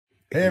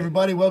Hey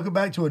everybody, welcome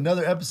back to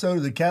another episode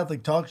of the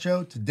Catholic Talk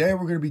Show. Today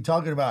we're going to be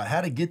talking about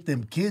how to get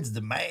them kids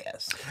to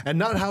Mass. And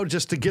not how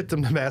just to get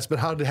them to Mass, but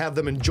how to have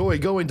them enjoy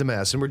going to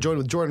Mass. And we're joined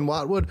with Jordan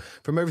Watwood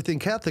from Everything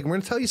Catholic. And we're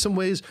going to tell you some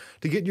ways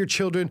to get your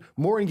children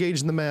more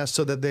engaged in the Mass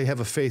so that they have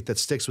a faith that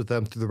sticks with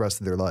them through the rest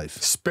of their life.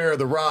 Spare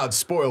the rod,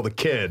 spoil the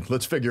kid.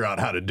 Let's figure out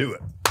how to do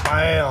it.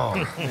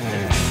 Bam!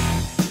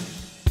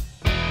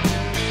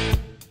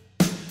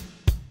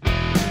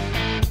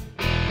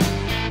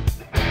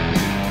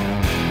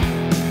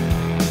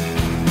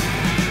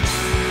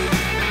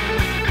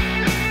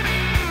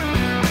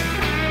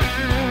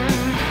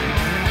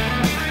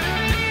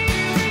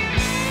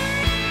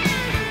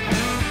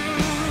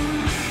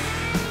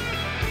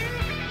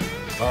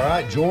 All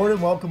right,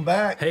 Jordan, welcome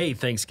back. Hey,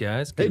 thanks,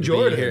 guys. Good Hey, to be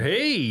Jordan. here.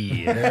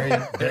 Hey.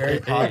 Very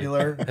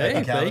popular. at Hey,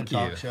 the Catholic thank you.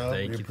 Talk Show.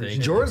 Thank We you, appreciate thank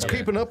you. Jordan's it.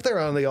 creeping up there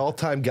on the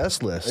all-time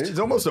guest list. He's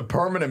almost a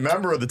permanent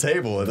member of the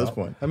table at this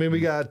point. I mean,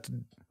 we got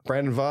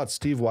Brandon Vaught,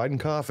 Steve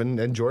Weidenkopf,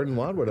 and Jordan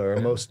Watwood are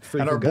our most And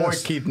frequent our boy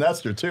guests. Keith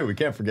Nestor, too. We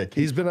can't forget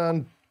Keith. He's been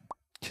on...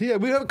 Yeah,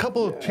 we have a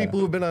couple of people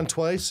who've been on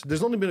twice.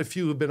 There's only been a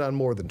few who've been on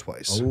more than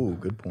twice. Oh,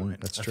 good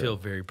point. That's I true. feel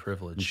very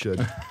privileged. You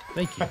should.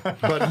 Thank you.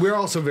 But we're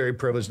also very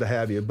privileged to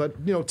have you. But,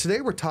 you know, today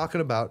we're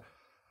talking about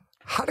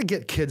how to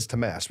get kids to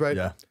Mass, right?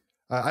 Yeah.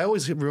 I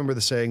always remember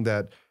the saying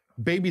that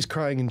babies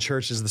crying in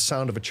church is the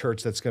sound of a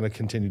church that's going to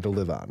continue to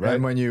live on, right?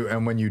 And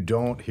when you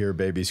don't hear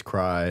babies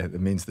cry, it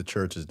means the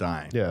church is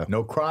dying. Yeah.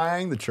 No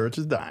crying, the church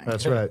is dying.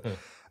 That's right.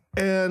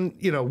 And,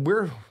 you know,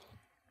 we're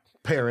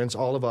parents,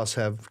 all of us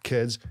have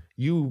kids.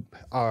 You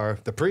are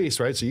the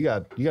priest, right? So you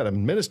got to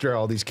minister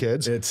all these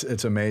kids.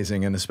 It's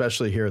amazing, and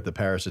especially here at the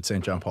parish at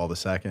St. John Paul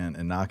II in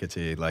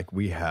Nocatee, like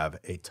we have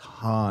a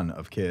ton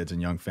of kids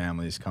and young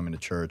families coming to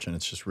church, and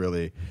it's just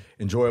really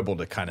enjoyable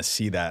to kind of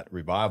see that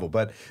revival.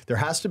 But there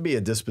has to be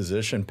a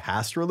disposition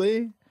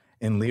pastorally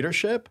in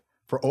leadership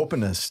for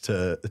openness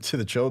to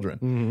the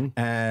children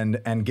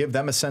and give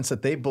them a sense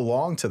that they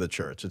belong to the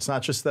church. It's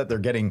not just that they're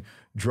getting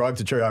drugged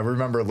to church. I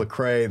remember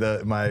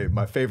Lecrae,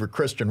 my favorite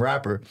Christian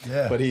rapper,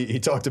 but he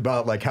talked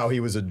about like how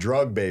he was a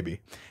drug baby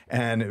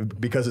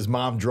and because his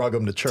mom drug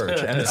him to church.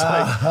 And it's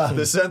like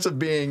the sense of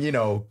being, you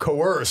know,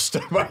 coerced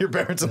by your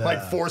parents and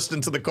like forced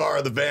into the car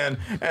or the van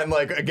and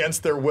like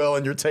against their will,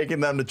 and you're taking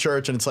them to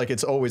church and it's like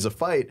it's always a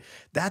fight.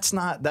 That's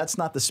not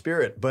the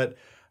spirit. But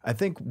I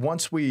think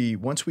once we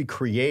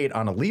create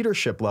on a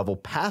leadership level,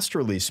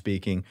 pastorally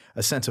speaking,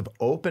 a sense of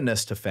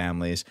openness to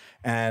families.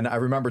 And I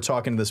remember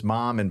talking to this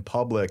mom in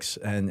Publix,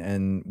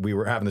 and we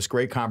were having this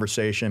great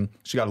conversation.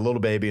 She got a little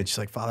baby, and she's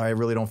like, "Father, I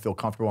really don't feel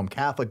comfortable. I'm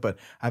Catholic, but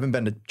I haven't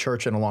been to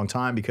church in a long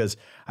time because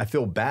I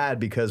feel bad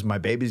because my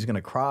baby's going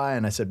to cry."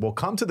 And I said, "Well,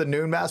 come to the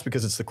noon mass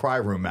because it's the cry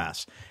room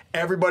mass.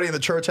 Everybody in the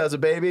church has a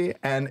baby,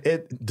 and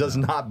it does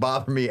not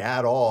bother me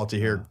at all to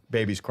hear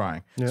babies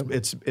crying.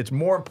 It's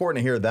more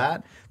important to hear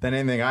that than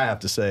anything I have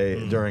to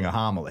say during a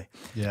homily.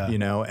 You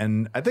know,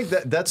 and I think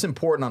that's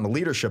important on the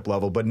leadership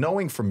level. But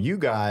knowing from you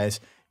guys,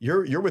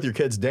 you're with your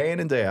kids day in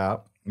and day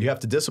out. You have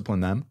to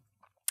discipline them,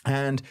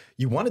 and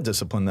you want to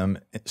discipline them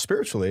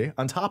spiritually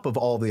on top of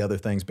all the other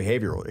things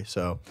behaviorally.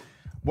 So,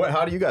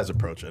 how do you guys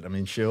approach it? I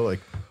mean,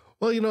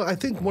 Well, you know, I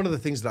think one of the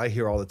things that I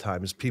hear all the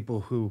time is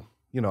people who,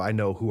 you know, I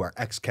know who are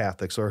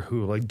ex-Catholics or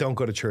who like don't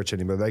go to church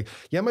anymore. Like,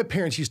 yeah, my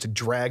parents used to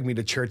drag me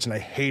to church and I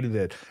hated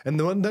it. And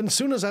then as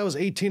soon as I was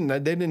 18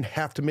 and they didn't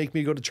have to make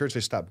me go to church,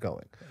 I stopped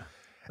going.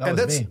 That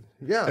was me.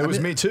 Yeah, it was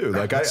me too.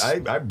 Like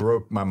I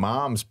broke my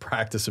mom's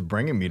practice of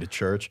bringing me to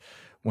church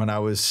when I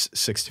was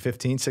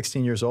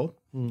 16 years old,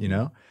 you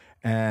know?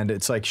 And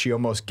it's like she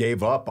almost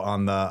gave up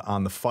on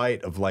the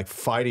fight of like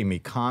fighting me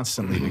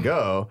constantly to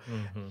go,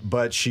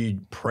 but she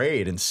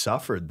prayed and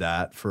suffered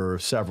that for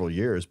several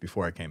years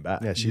before I came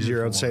back. Yeah, she's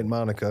your own Saint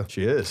Monica.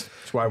 She is.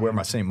 That's why I wear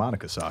my Saint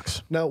Monica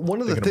socks. Now,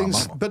 one of the Thinking about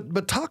things, Mama.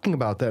 but talking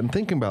about that and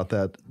thinking about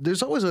that,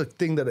 there's always a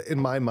thing that in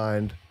my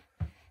mind,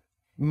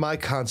 my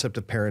concept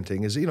of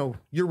parenting is, you know,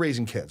 you're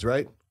raising kids,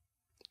 right?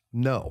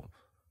 No,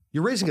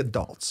 you're raising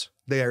adults.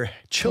 They are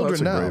children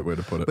that's a now. great way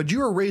to put it. But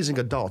you are raising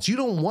adults. You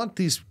don't want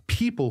these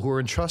people who are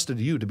entrusted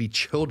to you to be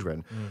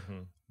children,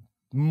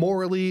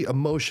 morally,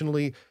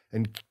 emotionally,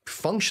 and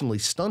functionally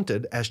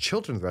stunted as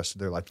children the rest of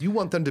their life. You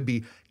want them to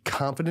be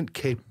confident,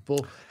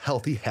 capable,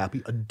 healthy,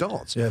 happy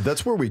adults. Yeah,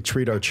 that's where we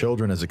treat our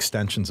children as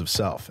extensions of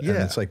self. And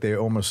Yeah. it's like they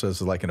almost as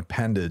like an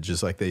appendage,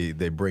 is like they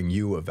bring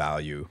you a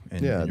value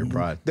in your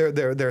pride.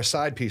 They're a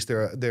side piece.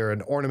 They're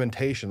an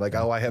ornamentation. Like,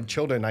 oh, I have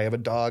children, I have a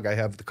dog, I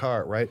have the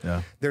car, right?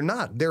 Yeah. They're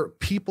not. They're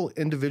people,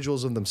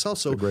 individuals of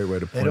themselves. So A great way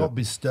to put They it. don't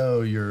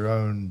bestow your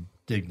own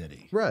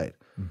dignity. right.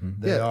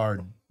 They are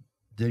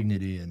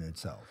dignity in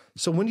itself.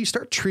 So when you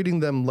start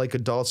treating them like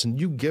adults and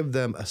you give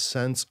them a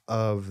sense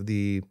of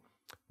the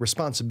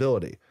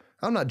responsibility,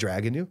 I'm not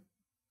dragging you.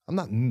 I'm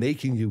not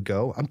making you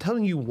go. I'm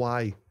telling you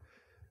why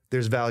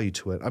there's value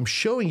to it. I'm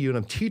showing you and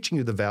I'm teaching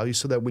you the value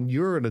so that when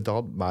you're an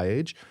adult my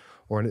age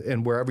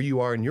and wherever you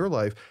are in your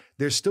life,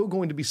 there's still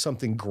going to be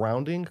something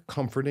grounding,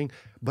 comforting,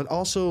 but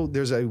also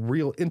there's a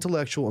real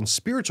intellectual and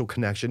spiritual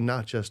connection,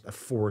 not just a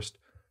forced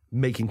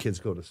making kids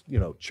go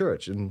to,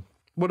 church. And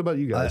What about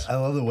you guys? I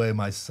love the way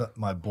my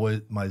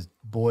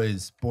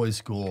boys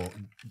school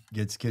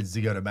gets kids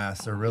to go to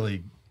mass. They're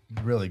really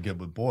good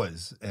with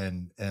boys,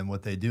 and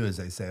what they do is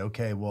they say,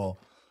 okay, well,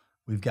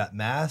 we've got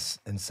mass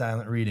and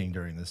silent reading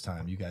during this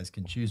time. You guys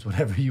can choose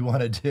whatever you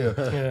want to do.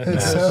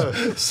 And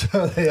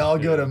so they all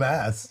go to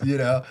mass. You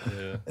know,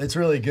 it's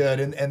really good,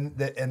 and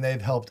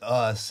they've helped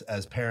us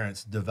as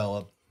parents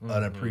develop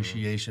an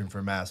appreciation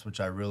for mass, which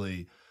I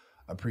really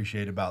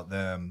appreciate about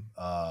them.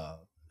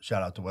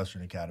 Shout out to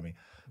Western Academy.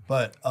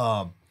 But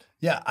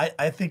yeah,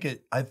 I think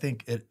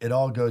it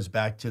all goes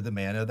back to the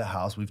man of the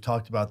house. We've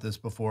talked about this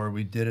before.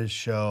 We did a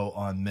show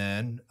on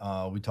men.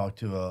 We talked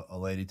to a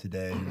lady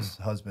today whose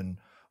husband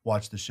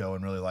watched the show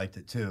and really liked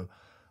it too.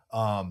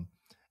 And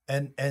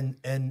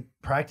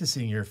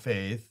practicing your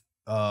faith,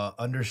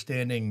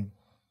 understanding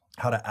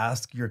how to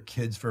ask your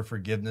kids for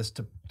forgiveness.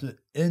 To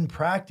in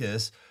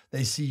practice,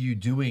 they see you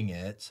doing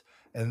it,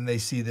 and they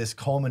see this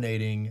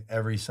culminating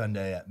every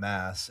Sunday at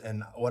mass.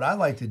 And what I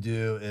like to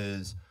do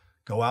is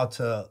go out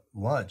to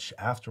lunch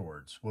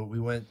afterwards. We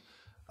went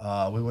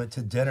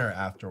to dinner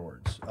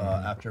afterwards.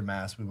 After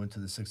mass, we went to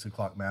the 6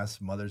 o'clock mass,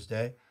 Mother's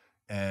Day,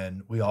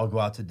 and we all go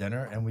out to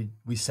dinner and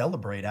we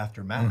celebrate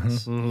after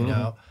mass. You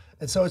know,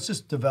 and so it's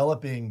just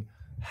developing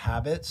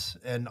habits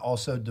and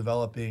also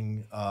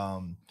developing,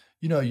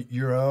 you know,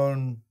 your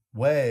own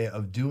way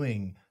of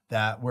doing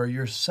that, where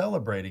you're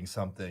celebrating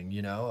something.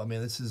 You know, I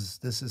mean, this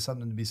is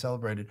something to be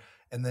celebrated.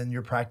 And then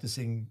you're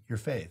practicing your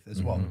faith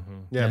as well.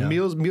 Yeah, you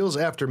know? meals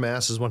after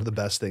mass is one of the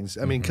best things.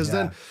 I mean, because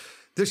then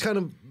there's kind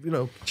of, you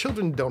know,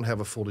 children don't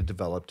have a fully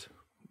developed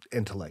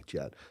intellect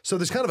yet. So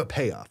there's kind of a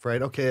payoff,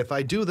 right? Okay, if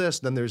I do this,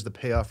 then there's the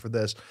payoff for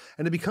this.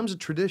 And it becomes a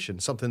tradition,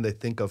 something they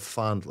think of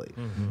fondly.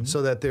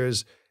 So that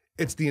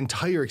it's the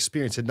entire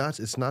experience.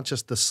 It's not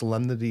just the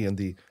solemnity and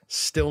the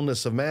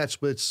stillness of mass,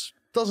 but it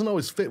doesn't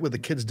always fit with the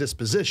kid's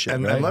disposition.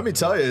 And, right? and let me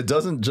tell you, it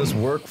doesn't just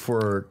work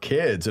for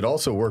kids. It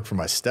also worked for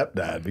my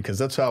stepdad, because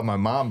that's how my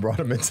mom brought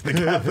him into the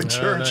Catholic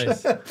Church.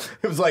 Nice.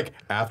 It was like,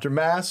 after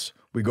mass,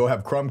 we go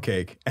have crumb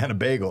cake and a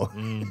bagel.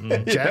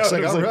 Jack's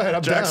like, all right,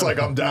 I'm Jack's down. like,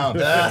 I'm down.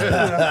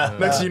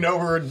 Next thing you know,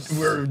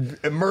 we're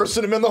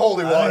immersing him in the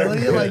holy water.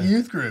 Like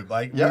youth group,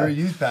 like we're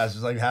youth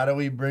pastors. Like, how do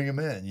we bring them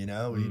in? You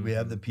know, we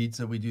have the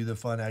pizza, we do the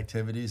fun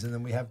activities, and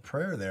then we have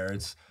prayer there.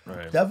 It's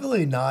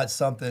definitely not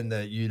something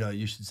that, you know,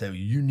 you should say, well,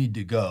 you need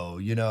to go.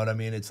 You know what I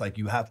mean? It's like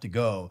you have to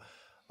go.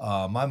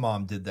 My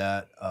mom did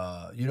that.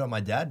 You know,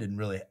 my dad didn't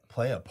really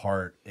play a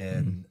part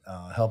in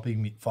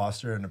helping me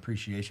foster an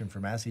appreciation for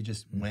mass. He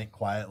just went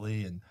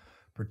quietly and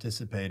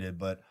participated.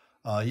 But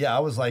yeah, I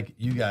was like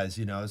you guys.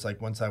 You know, it's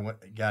like once I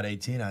got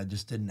 18, I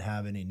just didn't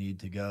have any need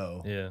to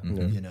go. Yeah.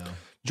 You know,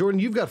 Jordan,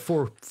 you've got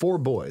four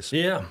boys,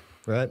 Yeah.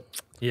 right?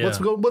 Yeah. What's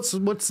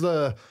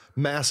the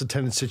mass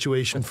attendance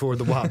situation for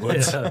the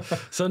Watwoods? Yeah.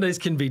 Sundays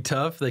can be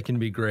tough. They can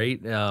be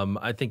great.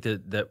 I think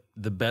that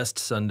the best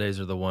Sundays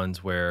are the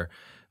ones where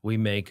we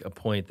make a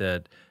point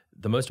that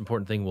the most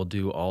important thing we'll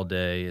do all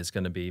day is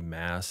going to be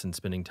mass and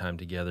spending time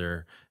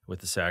together with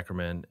the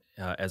sacrament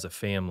as a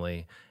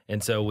family.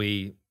 And so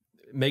we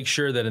make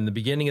sure that in the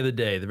beginning of the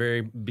day, the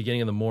very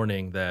beginning of the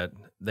morning, that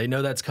they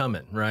know that's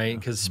coming, right?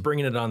 Because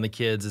springing it on the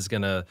kids is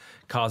going to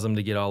cause them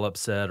to get all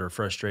upset or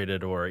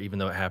frustrated, or even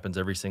though it happens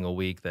every single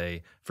week,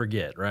 they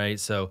forget, right?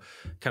 So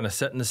kind of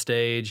setting the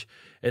stage.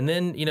 And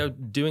then, you know,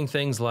 doing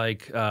things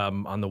like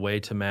on the way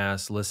to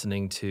mass,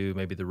 listening to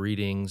maybe the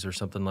readings or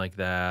something like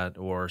that,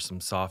 or some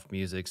soft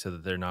music so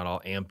that they're not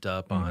all amped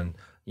up on,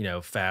 you know,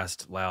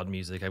 fast, loud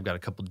music. I've got a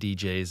couple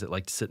DJs that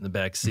like to sit in the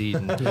back seat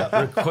and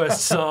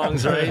request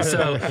songs, right?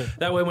 So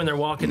that way when they're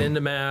walking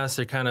into mass,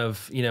 they're kind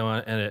of, you know,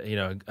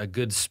 at a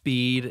good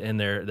speed, and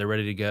they're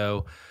ready to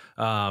go.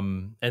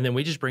 And then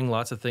we just bring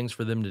lots of things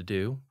for them to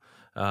do.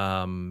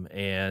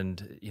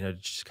 And, you know,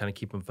 just kind of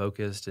keep them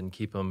focused and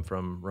keep them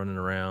from running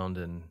around.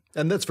 And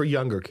that's for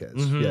younger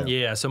kids.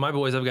 Yeah. So my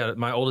boys,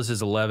 my oldest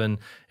is 11,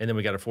 and then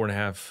we got a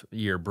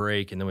 4.5-year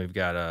break, and then we've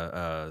got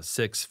a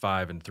 6,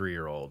 5, and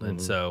 3-year-old.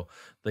 And so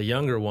the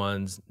younger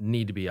ones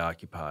need to be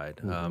occupied.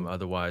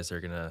 Otherwise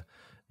they're going to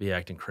be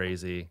acting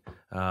crazy.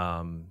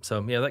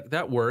 So yeah,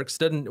 that works.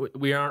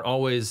 We aren't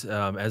always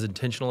as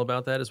intentional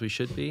about that as we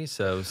should be.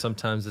 So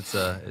sometimes it's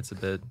a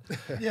bit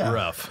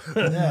rough.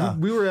 yeah.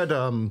 We were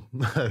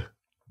at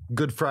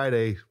Good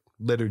Friday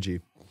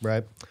liturgy,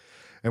 right?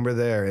 And we're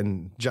there,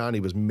 and Johnny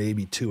was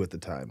maybe 2 at the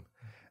time.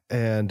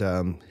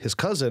 And his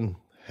cousin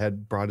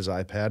had brought his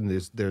iPad, and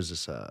there's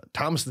this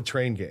Thomas the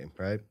Train game,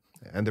 right?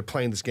 And they're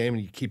playing this game,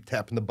 and you keep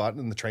tapping the button,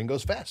 and the train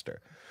goes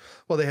faster.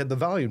 Well, they had the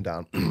volume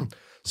down.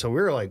 So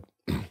we were like,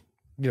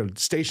 you know,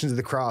 Stations of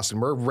the Cross,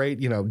 and we're right,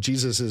 you know,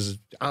 Jesus is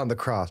on the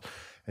cross.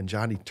 And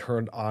Johnny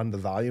turned on the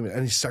volume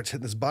and he starts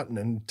hitting this button,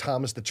 and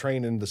Thomas the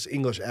train in this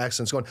English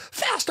accent's going,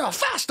 faster,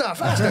 faster,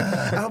 faster.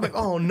 And I'm like,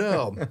 oh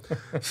no.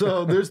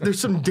 So there's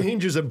some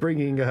dangers of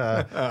bringing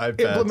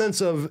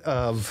implements of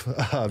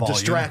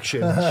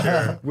distraction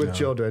with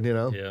children, you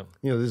know? Yeah.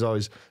 You know,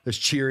 there's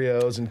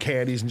Cheerios and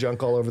candies and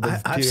junk all over the pew.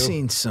 I've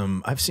seen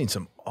some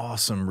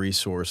awesome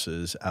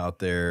resources out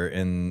there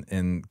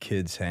in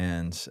kids'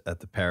 hands at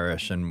the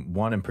parish, and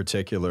one in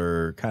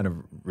particular kind of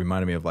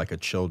reminded me of like a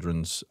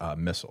children's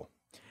missal,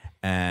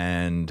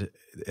 and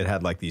it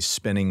had like these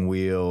spinning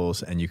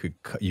wheels, and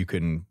you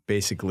can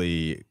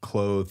basically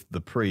clothe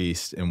the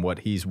priest in what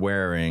he's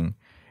wearing,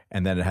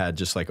 and then it had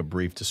just like a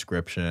brief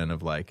description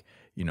of like,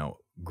 you know,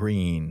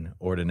 green,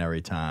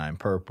 ordinary time,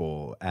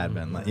 purple,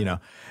 Advent, you know.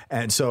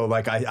 And so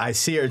like I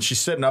see her and she's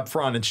sitting up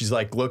front and she's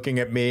like looking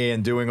at me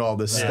and doing all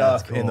this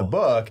stuff in the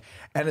book.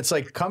 And it's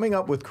like coming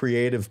up with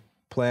creative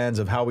plans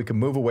of how we can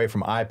move away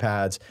from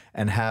iPads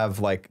and have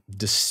like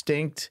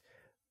distinct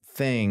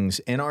things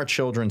in our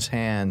children's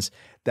hands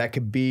that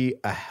could be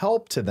a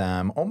help to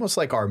them, almost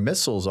like our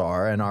missals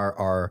are and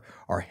our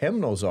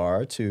hymnals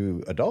are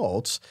to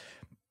adults,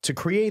 to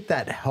create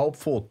that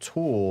helpful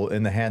tool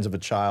in the hands of a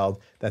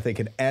child that they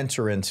can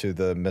enter into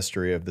the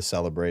mystery of the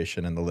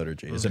celebration and the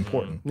liturgy is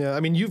important. Yeah, I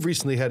mean, you've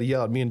recently had to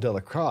yell at me and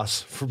Dela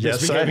Cross for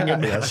Yes, I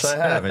have. Yes, I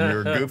have. And you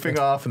were goofing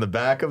off in the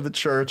back of the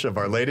church of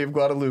Our Lady of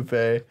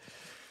Guadalupe.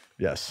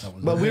 Yes.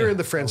 But we were in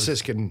the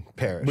Franciscan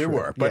parish. We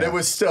were, but it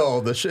was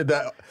still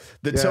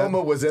the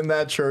Toma was in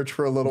that church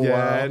for a little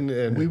while.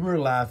 And We were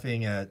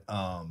laughing at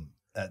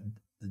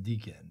the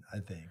deacon, I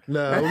think.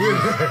 no,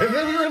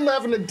 we were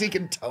laughing at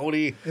Deacon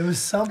Tony. It was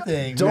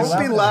something. Don't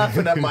be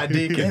laughing at my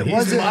deacon. He's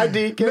wasn't- my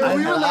deacon. No,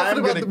 we were and laughing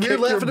I'm about gonna we kick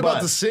were your laughing about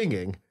butt. the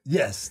singing,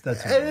 Yes,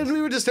 that's right. and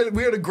we were just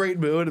we had a great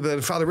mood. And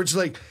then Father Rich is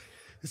like,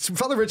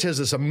 Father Rich has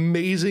this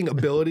amazing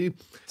ability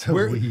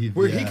where weave,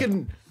 he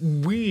can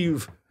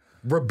weave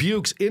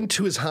rebukes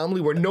into his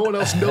homily where no one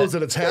else knows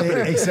that it's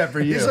happening Except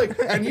for you. He's like,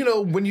 and you know,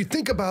 when you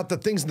think about the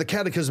things in the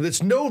catechism,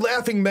 it's no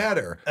laughing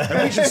matter,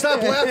 and we should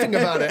stop laughing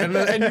about it.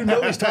 And you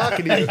know he's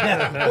talking to you,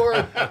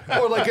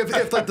 or like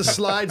if like the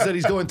slides that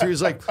he's going through,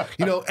 he's like,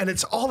 you know, and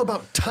it's all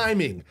about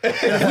timing. And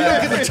if we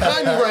don't get the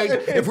timing right,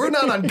 if we're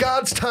not on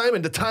God's time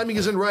and the timing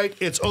isn't right,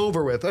 it's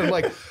over with. And I'm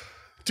like,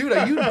 dude,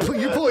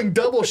 you're pulling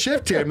double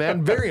shift here,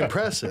 man. Very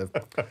impressive.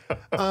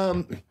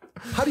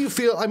 How do you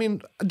feel? I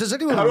mean, does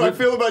anyone? How do I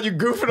feel about you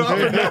goofing off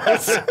in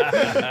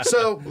this?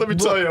 So Let me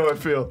tell you how I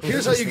feel.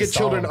 here's how you get the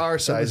children song. our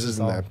This is sizes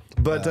the in there.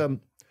 song.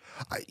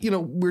 But you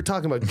know, we're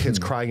talking about kids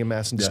crying in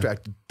mass and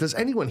distracted. Does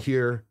anyone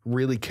here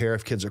really care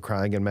if kids are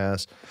crying in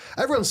mass?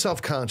 Everyone's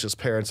self-conscious,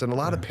 parents, and a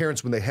lot of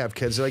parents when they have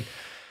kids, they're like,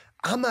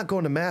 "I'm not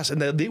going to mass,"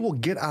 and they will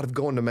get out of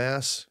going to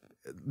mass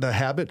the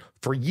habit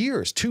for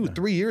years,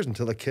 2-3 years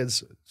until the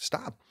kids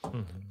stop.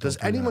 Does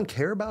anyone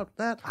care about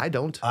that? I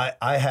don't.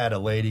 I had a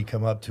lady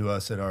come up to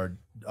us at our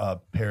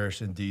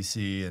parish in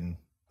DC, and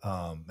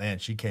man,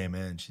 she came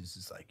in. She's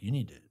just like, "You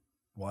need to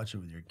watch it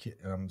with your kid."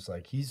 And I'm just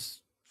like,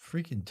 "He's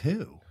freaking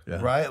 2,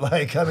 right?"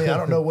 Like, I mean, I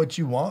don't know what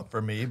you want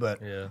from me,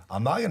 but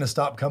I'm not going to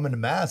stop coming to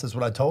mass. That's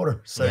what I told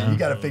her. So you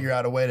got to figure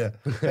out a way to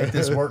make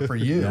this work for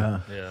you.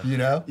 You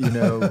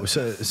know,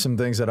 So some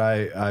things that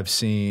I've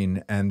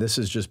seen, and this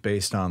is just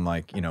based on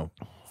like, you know,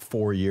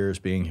 4 years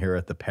being here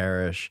at the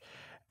parish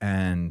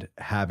and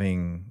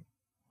having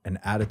an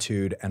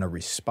attitude and a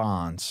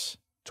response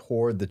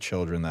toward the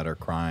children that are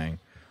crying,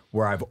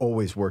 where I've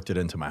always worked it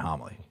into my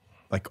homily,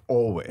 like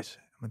always.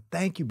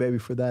 Thank you, baby,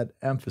 for that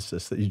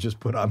emphasis that you just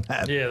put on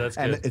that. Yeah, that's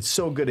and good. it's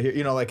so good to hear.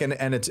 You know, like, and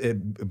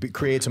it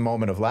creates a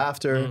moment of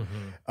laughter,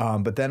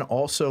 but then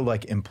also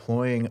like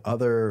employing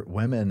other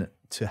women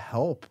to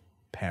help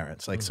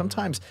parents. Like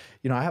sometimes,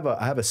 you know, I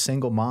have a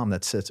single mom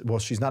that sits. Well,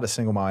 she's not a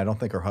single mom. I don't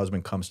think her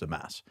husband comes to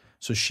mass,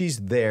 so she's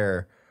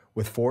there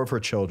with 4 of her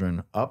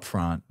children up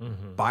front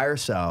by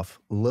herself,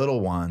 little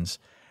ones.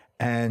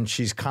 And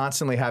she's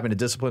constantly having to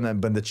discipline them,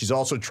 but that she's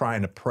also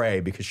trying to pray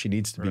because she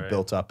needs to be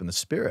built up in the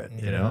spirit,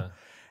 you know,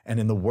 and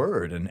in the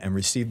word, and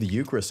receive the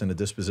Eucharist in a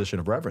disposition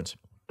of reverence.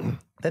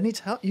 That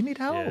needs help. You need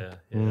help.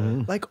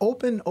 Like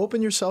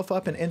open yourself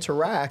up and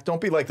interact. Don't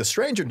be like the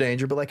stranger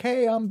danger, but like,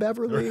 hey, I'm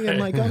Beverly, and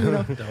like, I'm, you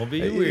know, Don't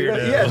be a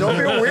weirdo. yeah, don't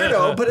be a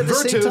weirdo. But at the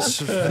Virtus.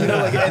 same time, you know,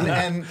 like,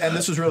 and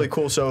this was really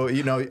cool. So,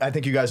 you know, I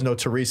think you guys know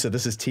Teresa.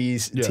 This is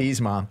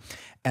T's mom.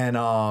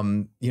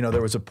 And, you know,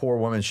 there was a poor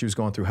woman. She was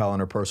going through hell in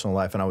her personal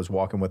life, and I was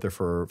walking with her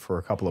for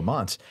a couple of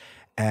months.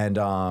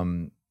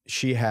 And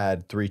she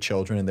had 3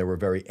 children, and they were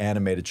very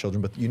animated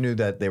children, but you knew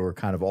that they were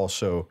kind of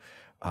also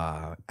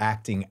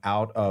acting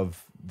out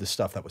of the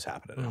stuff that was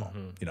happening at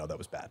home, you know, that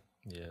was bad.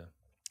 Yeah.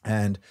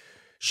 And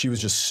she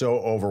was just so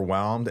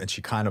overwhelmed, and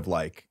she kind of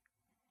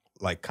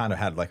kind of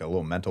had like a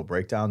little mental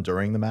breakdown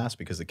during the mass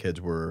because the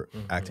kids were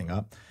acting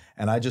up.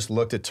 And I just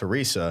looked at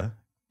Teresa,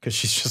 because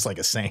she's just like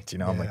a saint, you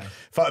know. I'm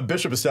like,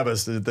 Bishop Esteban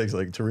thinks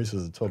like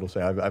Teresa's a total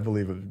saint. I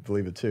believe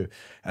it too.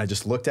 And I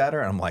just looked at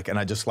her, and I'm like, and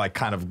I just like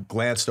kind of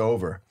glanced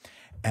over,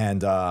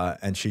 and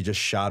she just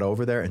shot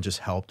over there and just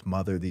helped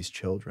mother these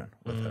children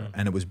with her,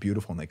 and it was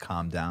beautiful. And they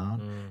calmed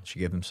down. She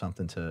gave them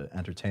something to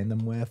entertain them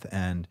with,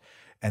 and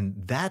And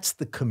that's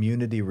the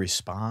community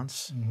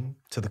response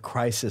to the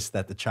crisis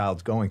that the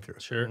child's going through.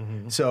 Sure.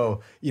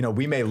 So,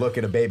 we may look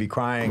at a baby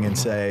crying and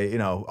say,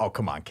 oh,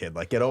 come on, kid,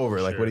 like get over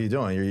it. Like, what are you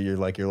doing? You're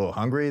like, you're a little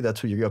hungry.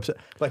 That's what you're upset.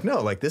 Like,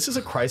 no, like this is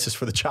a crisis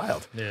for the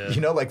child. Yeah.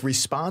 Like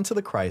respond to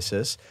the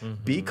crisis,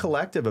 be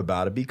collective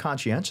about it, be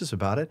conscientious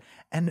about it.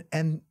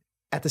 And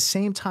at the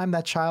same time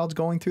that child's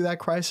going through that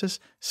crisis,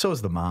 so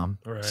is the mom,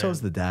 so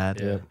is the dad.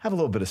 Yeah. Have a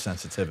little bit of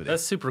sensitivity.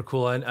 That's super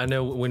cool. I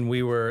know when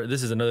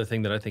this is another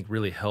thing that I think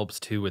really helps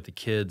too with the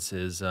kids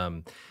is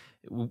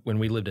when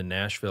we lived in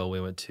Nashville, we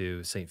went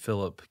to St.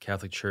 Philip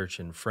Catholic Church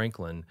in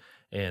Franklin,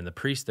 and the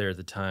priest there at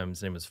the time,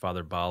 his name was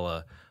Father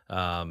Bala,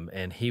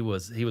 and he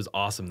was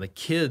awesome. The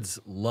kids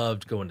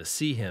loved going to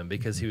see him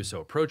because he was so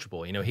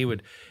approachable. He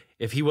would,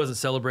 if he wasn't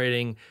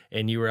celebrating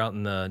and you were out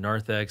in the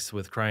narthex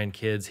with crying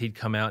kids, he'd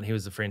come out and he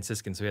was a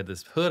Franciscan. So he had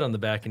this hood on the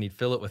back and he'd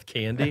fill it with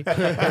candy.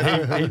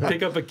 And he'd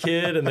pick up a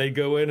kid and they'd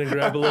go in and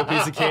grab a little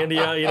piece of candy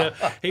out.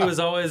 He was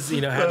always,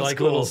 had like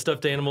little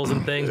stuffed animals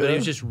and things, but he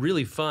was just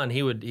really fun.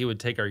 He would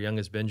take our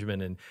youngest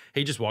Benjamin and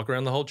he'd just walk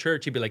around the whole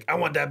church. He'd be like, I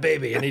want that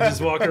baby. And he'd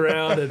just walk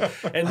around.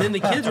 And then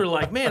the kids were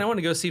like, man, I want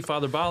to go see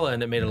Father Bala.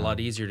 And it made it a lot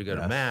easier to go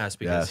to Mass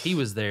because he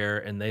was there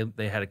and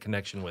they had a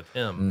connection with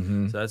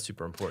him. So that's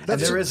super important. And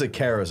there is a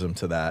charism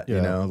to that,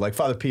 like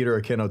Father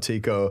Peter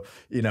Akinotiko,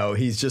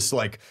 he's just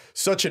like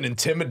such an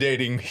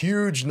intimidating,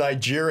 huge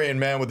Nigerian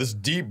man with this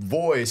deep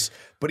voice,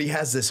 but he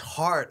has this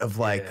heart of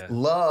like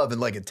love and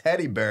like a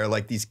teddy bear.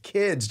 Like these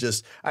kids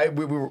just, I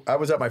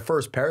was at my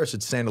first parish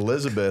at St.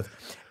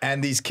 Elizabeth,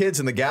 and these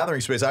kids in the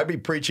gathering space, I'd be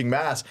preaching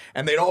Mass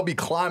and they'd all be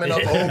climbing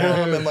up over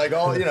him and like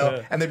all,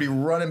 and they'd be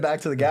running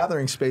back to the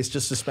gathering space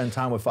just to spend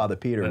time with Father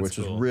Peter, which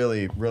was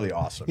really, really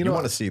awesome. You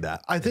want to see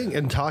that. I think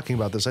in talking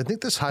about this, I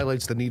think this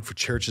highlights the need for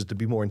churches to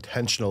be more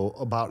intentional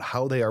about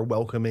how they are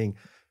welcoming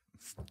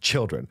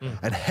children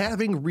and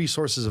having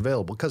resources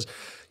available, because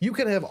you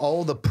can have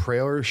all the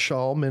prayer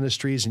shawl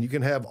ministries and you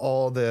can have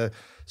all the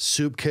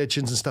soup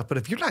kitchens and stuff, but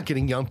if you're not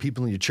getting young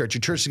people in your church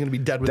is going to be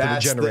dead within a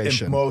generation. That's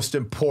the most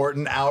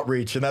important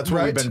outreach, and that's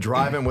what we've been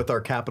driving with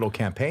our capital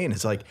campaign.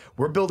 It's like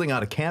we're building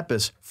out a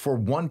campus for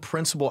one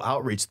principal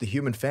outreach, the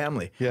human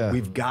family.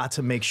 We've got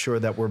to make sure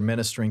that we're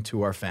ministering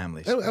to our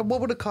families. And what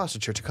would it cost a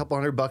church? A couple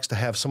 $100 to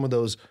have some of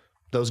those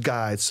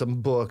guides,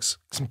 some books,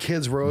 some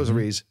kids'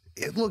 rosaries.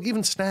 Look,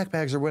 even snack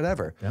bags or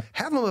whatever.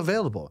 Have them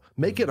available.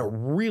 Make it a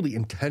really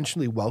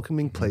intentionally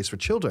welcoming place for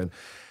children.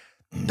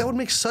 That would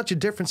make such a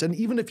difference. And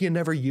even if you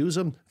never use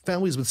them,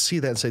 families would see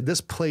that and say,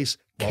 this place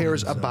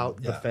cares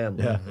about the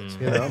family.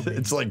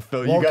 It's like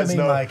Phil, you guys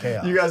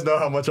know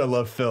how much I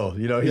love Phil.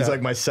 He's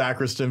like my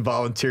sacristan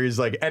volunteer. He's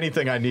like,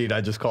 anything I need, I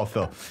just call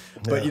Phil.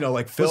 But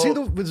like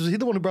Phil, was he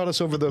the one who brought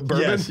us over the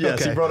bourbon?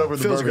 Yes, he brought over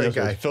the Phil's bourbon.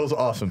 Great guy. Phil's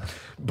awesome.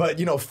 But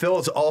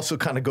Phil's also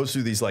kind of goes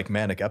through these like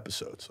manic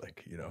episodes,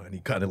 like and he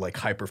kind of like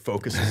hyper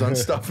focuses on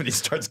stuff, and he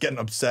starts getting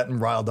upset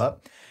and riled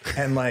up,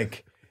 and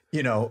like.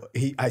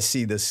 I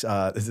see this.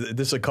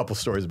 There's a couple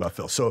stories about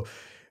Phil. So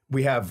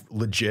we have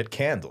legit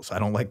candles. I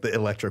don't like the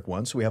electric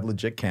ones. So we have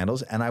legit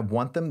candles, and I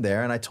want them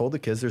there. And I told the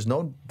kids, there's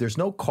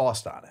no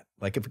cost on it.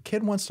 Like if a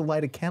kid wants to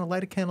light a candle,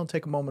 and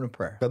take a moment of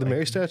prayer. By the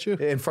Mary statue?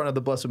 In front of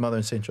the Blessed Mother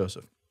and St.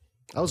 Joseph.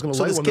 I was going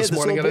to light one this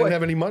morning, and I didn't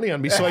have any money on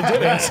me, so I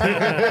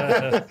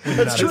didn't.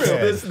 That's true.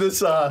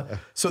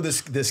 So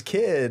this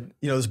kid,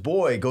 this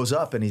boy goes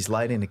up and he's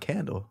lighting a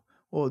candle.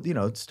 Well,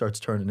 it starts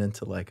turning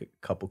into like a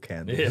couple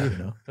candles,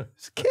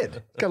 It's a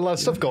kid. Got a lot of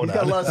stuff going on.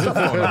 Got a lot of stuff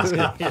going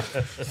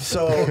on.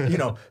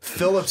 So,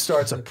 Philip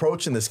starts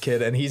approaching this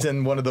kid, and he's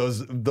in one of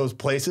those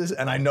places,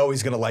 and I know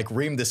he's going to like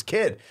ream this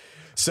kid.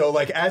 So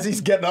like as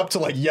he's getting up to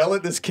like yell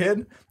at this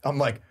kid, I'm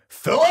like,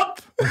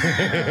 Philip?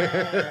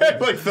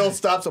 Like Phil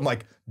stops. I'm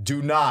like,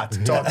 do not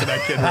talk to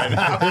that kid right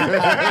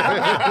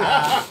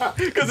now.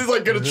 Because he's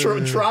like going to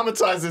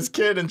traumatize this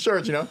kid in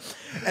church,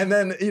 And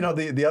then,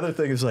 the other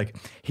thing is like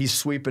he's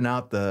sweeping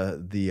out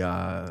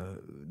the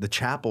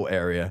chapel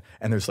area,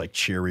 and there's like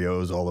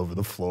Cheerios all over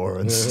the floor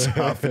and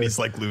stuff, and he's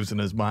like losing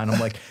his mind. I'm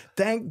like,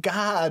 thank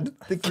God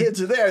the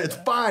kids are there. It's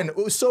fine.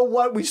 So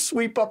what? We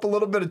sweep up a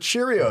little bit of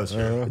Cheerios.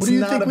 What do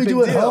you think we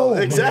do at home?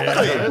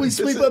 Exactly. We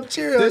sweep up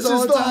Cheerios this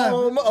all is the the time.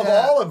 home of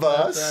all of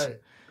us. Right.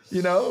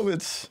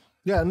 It's...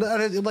 Yeah,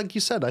 and like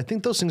you said, I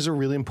think those things are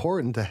really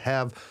important to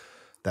have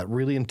that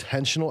really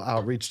intentional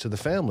outreach to the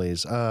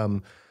families.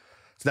 So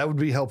that would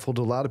be helpful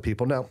to a lot of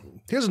people. Now,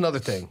 here's another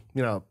thing,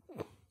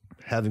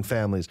 having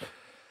families.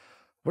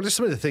 What are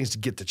some of the things to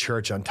get to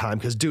church on time?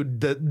 Because, dude,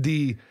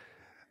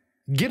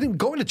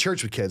 going to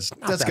church with kids,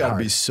 that's got to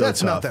be so tough.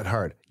 That's not that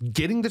hard.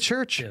 Getting to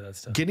church,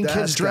 that's tough. getting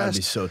kids dressed.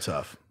 That's got to be so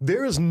tough.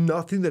 There is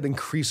nothing that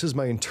increases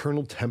my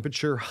internal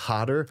temperature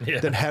hotter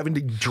than having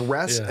to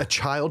dress a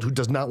child who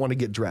does not want to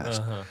get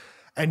dressed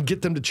and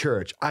get them to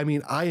church. I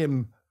mean, I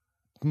am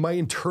my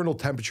internal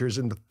temperature is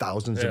in the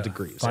thousands of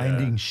degrees.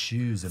 Finding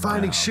shoes and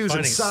Finding mouths. shoes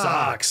and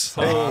socks.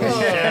 Holy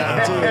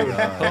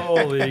cow.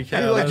 Holy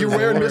cow. Like, you're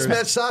wearing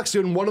mismatched mismatched socks,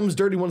 dude, and one of them's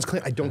dirty, one's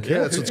clean. I don't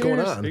care. That's what's going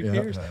on. Who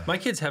cares? My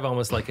kids have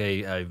almost like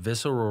a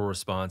visceral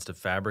response to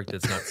fabric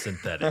that's not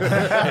synthetic. If they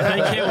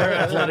can't wear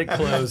athletic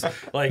clothes,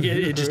 like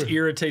it just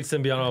irritates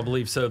them beyond all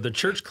belief. So the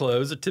church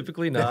clothes are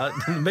typically not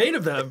made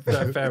of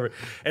that fabric.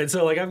 And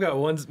so like I've got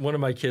one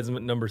of my kids,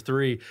 number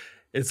 3.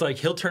 It's like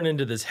he'll turn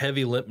into this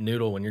heavy limp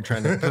noodle when you're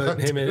trying to put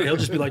him in. He'll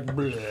just be like,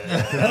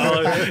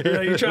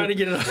 you're trying to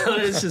get it on.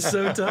 It's just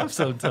so tough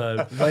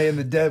sometimes. Laying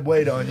the dead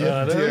weight on you.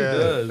 I know he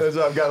does.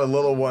 So I've got a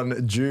little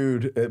one,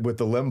 Jude, with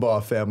the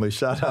Limbaugh family.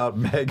 Shout out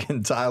Meg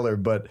and Tyler.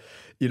 But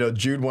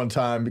Jude one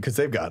time, because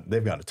they've got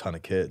a ton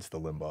of kids, the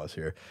Limbaughs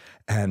here,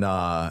 and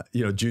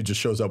Jude just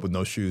shows up with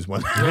no shoes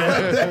one day.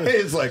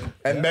 It's like,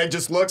 and Meg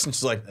just looks and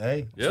she's like,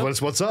 Hey,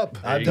 What's up?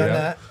 I've done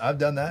that. I've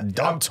done that.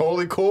 I'm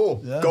totally cool.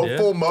 Go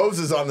full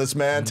Moses on this,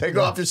 man. Take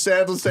off your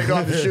sandals, take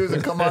off your shoes,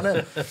 and come on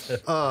in.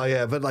 Oh,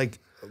 yeah. But like,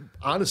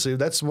 honestly,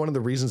 that's one of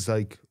the reasons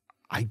like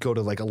I go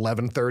to like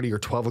 11:30 or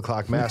 12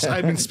 o'clock mass.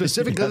 I mean,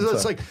 specific because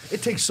it's like,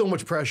 it takes so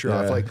much pressure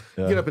off. Like,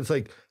 you get up, it's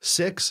like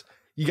 6.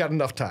 You got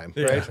enough time,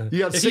 right? You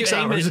got if 6 you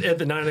aim hours. at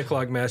the 9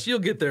 o'clock mass, you'll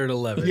get there at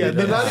 11. Yeah,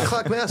 the 9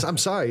 o'clock mass, I'm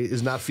sorry,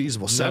 is not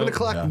feasible. 7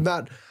 o'clock,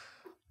 not.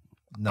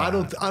 Nah,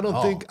 I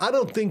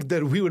don't think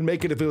that we would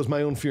make it if it was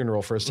my own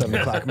funeral for a 7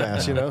 o'clock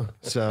mass,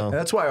 So And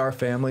that's why our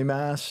family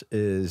mass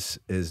is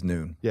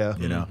noon. Yeah.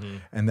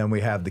 And then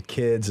we have the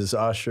kids as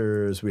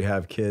ushers. We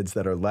have kids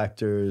that are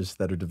lectors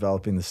that are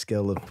developing the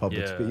skill of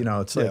public speaking.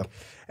 It's like,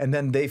 and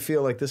then they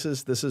feel like this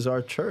is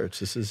our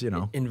church. This is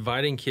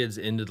inviting kids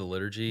into the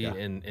liturgy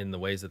in the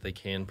ways that they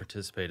can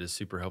participate is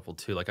super helpful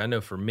too. Like I know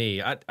for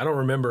me, I don't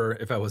remember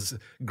if I was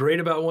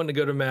great about wanting to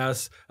go to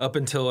mass up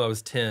until I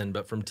was 10,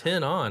 but from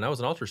 10 on, I was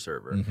an altar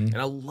server. And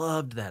I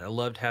loved that. I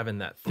loved having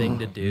that thing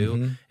to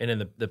do. And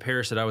in the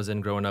parish that I was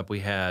in growing up,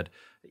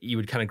 you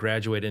would kind of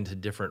graduate into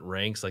different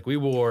ranks. Like we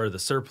wore the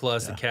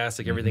surplice, the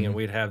cassock, everything, and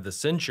we'd have the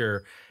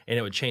cincture, and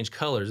it would change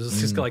colors. It was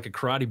just like a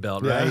karate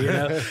belt,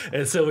 right?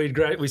 And so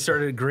we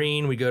started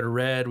green, we go to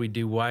red, we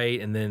do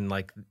white, and then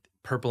like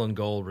purple and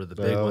gold were the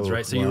big ones,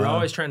 right? So you were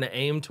always trying to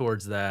aim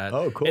towards that.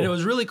 Oh, cool. And it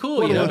was really cool.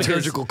 what a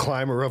liturgical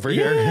climber over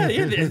here.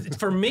 Yeah,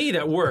 for me,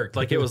 that worked.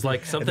 Like it was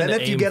like something And then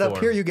to if you aim get for. up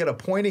here, you get a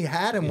pointy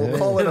hat, and we'll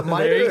call it a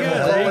mitre. There you go. And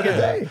we'll There call you it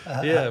a day.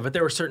 go. Yeah, but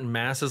there were certain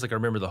masses. Like I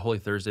remember the Holy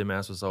Thursday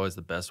Mass was always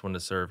the best one to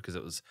serve because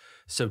it was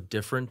so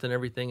different than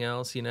everything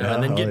else, And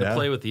then getting to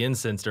play with the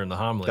incense during the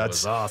homily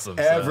was awesome.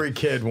 Every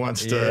kid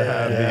wants to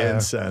have the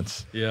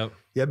incense. Yep.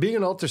 Yeah, being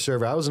an altar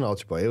server, I was an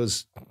altar boy. It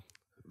was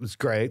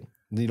great.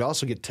 You'd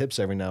also get tips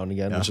every now and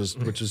again, which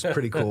is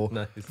pretty cool.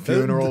 Nice.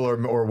 Funeral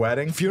or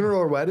wedding? Funeral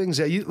or weddings,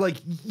 yeah. You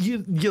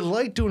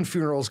like doing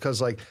funerals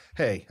because like,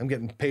 hey, I'm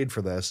getting paid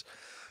for this,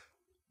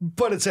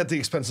 but it's at the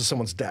expense of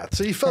someone's death.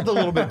 So you felt a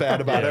little bit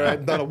bad about it.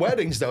 Right? On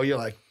weddings, though, you're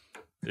like,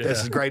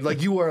 this is great.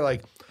 Like you were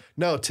like,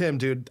 no, Tim,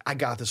 dude, I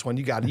got this one.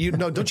 You got it.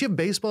 Don't you have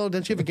baseball?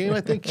 Don't you have a game? I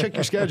think check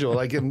your schedule.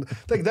 Like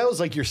that was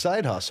like your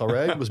side hustle,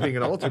 right? Was being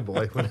an altar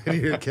boy when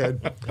you were a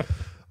kid.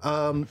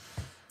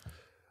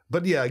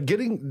 But yeah,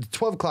 getting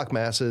 12 o'clock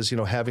masses,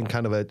 having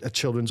kind of a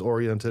children's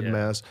oriented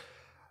mass,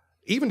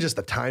 even just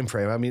the time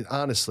frame. I mean,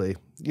 honestly,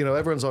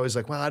 everyone's always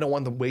like, well, I don't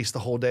want to waste the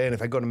whole day. And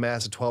if I go to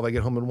mass at 12, I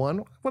get home at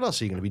 1. What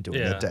else are you going to be doing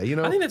that day?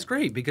 I think that's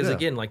great because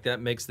again, like that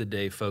makes the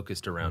day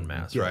focused around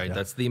mass, right? Yeah.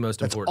 That's the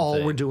most important thing.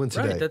 That's all we're doing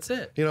today. Right, that's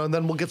it. And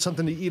then we'll get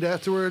something to eat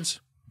afterwards.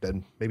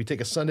 Then maybe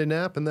take a Sunday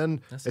nap, and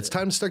then it's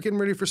time to start getting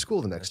ready for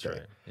school the next day.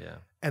 Right. Yeah,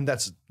 and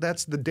that's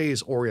the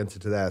days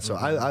oriented to that. So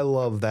I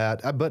love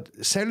that. But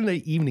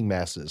Saturday evening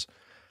masses,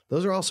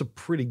 those are also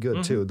pretty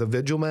good too. The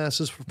vigil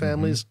masses for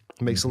families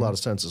makes a lot of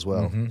sense as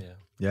well.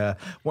 Yeah,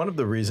 one of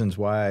the reasons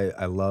why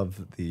I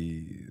love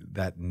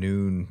that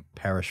noon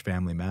parish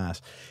family mass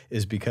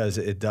is because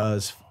it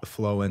does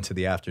flow into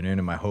the afternoon.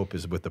 And my hope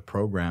is with the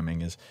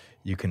programming is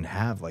you can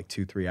have like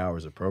 2-3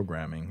 hours of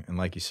programming, and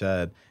like you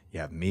said, you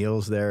have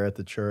meals there at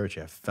the church,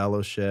 you have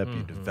fellowship,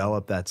 you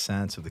develop that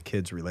sense of the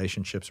kids'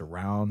 relationships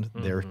around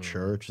their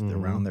church,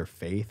 around their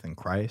faith in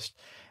Christ.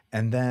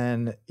 And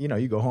then,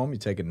 you go home, you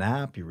take a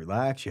nap, you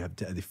relax, you have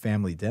the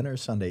family dinner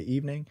Sunday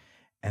evening,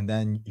 and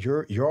then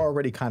you're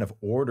already kind of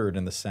ordered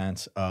in the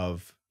sense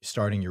of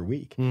starting your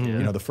week.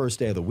 The first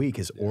day of the week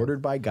is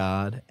ordered by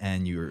God,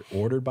 and you're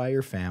ordered by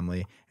your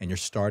family, and you're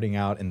starting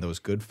out in those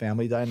good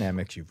family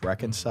dynamics. You've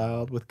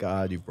reconciled with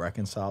God, you've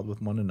reconciled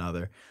with one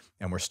another,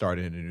 and we're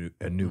starting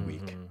a new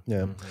week.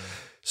 Yeah.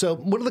 So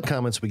one of the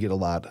comments we get a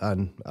lot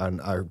on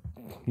our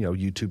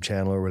YouTube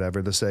channel or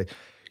whatever, to say,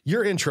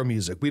 your intro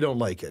music, we don't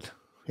like it.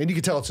 And you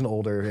can tell it's an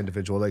older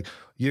individual. Like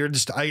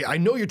I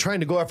know you're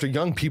trying to go after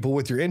young people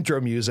with your intro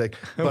music,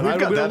 but We've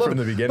got that from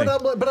the beginning.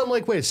 But I'm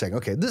like, wait a second.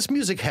 Okay, this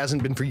music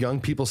hasn't been for young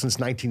people since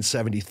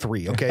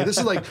 1973. Okay, this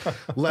is like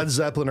Led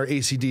Zeppelin or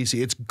AC/DC.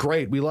 It's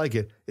great. We like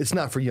it. It's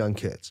not for young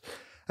kids.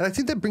 And I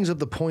think that brings up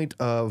the point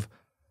of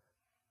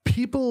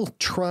people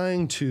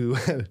trying to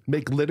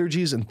make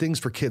liturgies and things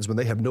for kids when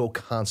they have no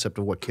concept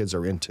of what kids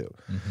are into.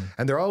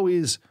 And they're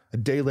always a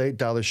day late,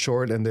 dollar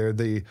short, and they're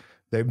the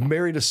They're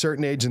married a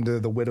certain age and they're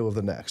the widow of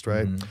the next,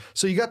 right?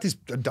 So you got these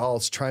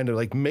adults trying to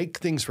like make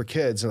things for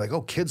kids, and like,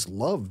 oh, kids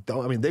love.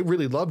 I mean, they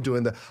really love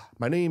doing the.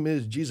 My name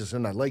is Jesus,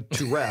 and I like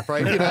to rap,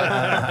 right? You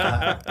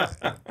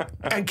know,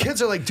 and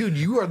kids are like, dude,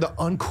 you are the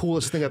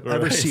uncoolest thing I've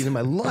ever seen in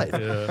my life.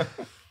 Yeah.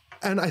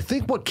 And I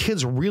think what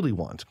kids really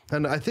want,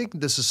 and I think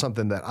this is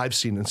something that I've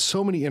seen in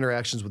so many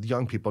interactions with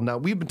young people. Now,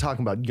 we've been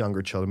talking about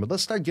younger children, but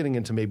let's start getting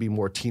into maybe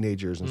more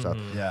teenagers and stuff.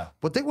 Yeah.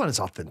 What they want is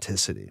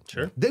authenticity.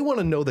 Sure. They want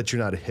to know that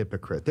you're not a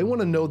hypocrite. They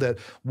want to know that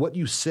what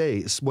you say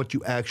is what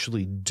you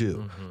actually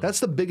do. That's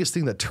the biggest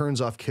thing that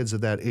turns off kids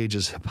at that age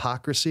is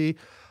hypocrisy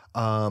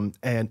and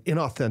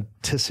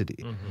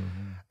inauthenticity.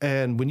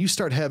 And when you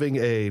start having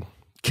a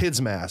kids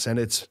mass and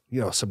it's,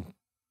 you know,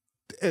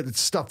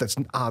 it's stuff that's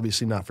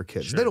obviously not for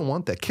kids. Sure. They don't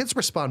want that. Kids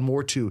respond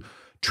more to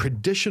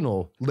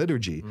traditional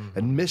liturgy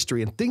and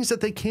mystery and things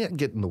that they can't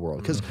get in the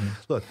world. Because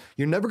look,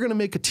 you're never going to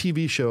make a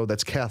TV show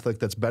that's Catholic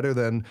that's better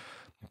than,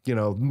 you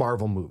know,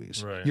 Marvel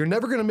movies. Right. You're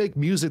never going to make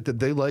music that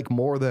they like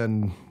more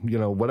than, you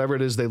know, whatever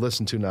it is they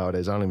listen to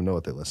nowadays. I don't even know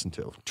what they listen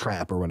to.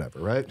 Trap or whatever,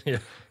 right? Yeah.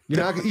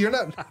 You're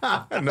not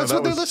that's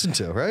what they listen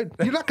to, right?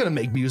 You're not going to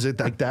make music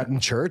like that in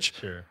church,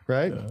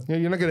 right? Yeah.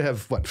 You're not going to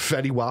have, what,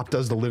 Fetty Wap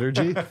does the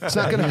liturgy? It's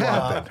not going to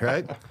happen,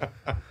 right?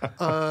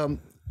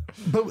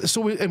 But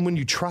so, and when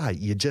you try,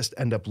 you just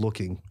end up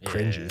looking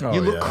cringy.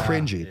 You look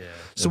cringy. Yeah.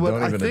 So what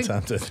don't I even think,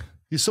 attempt it.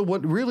 So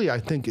what really I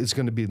think is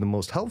going to be the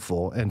most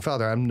helpful, and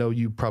Father, I know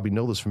you probably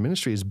know this from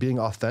ministry, is being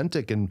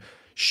authentic and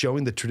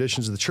showing the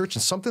traditions of the church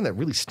and something that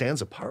really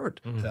stands apart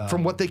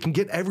from what they can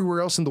get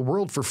everywhere else in the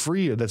world for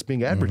free that's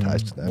being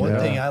advertised to them. One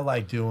thing I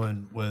like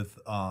doing with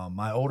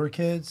my older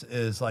kids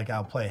is like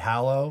I'll play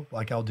HALLOW,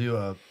 like I'll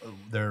do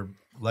their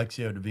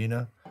Lectio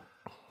Divina,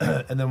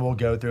 and then we'll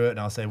go through it and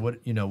I'll say,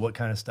 what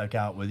kind of stuck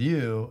out with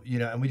you,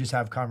 and we just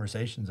have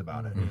conversations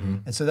about it.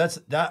 And so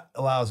that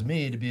allows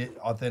me to be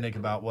authentic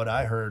about what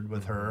I heard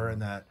with her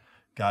and that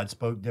God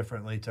spoke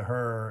differently to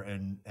her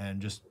and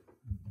just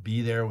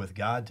be there with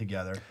God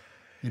together.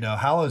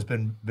 HALLOW's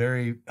been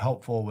very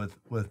helpful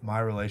with my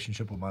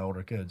relationship with my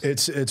older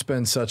kids. It's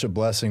been such a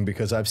blessing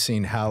because I've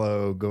seen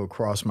HALLOW go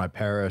across my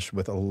parish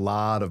with a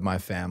lot of my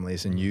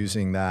families and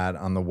using that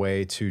on the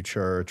way to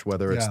church,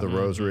 whether it's the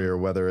rosary or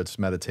whether it's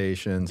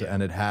meditations,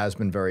 and it has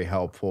been very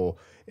helpful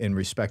in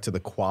respect to the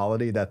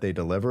quality that they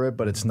deliver it,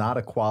 but it's not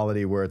a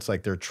quality where it's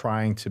like they're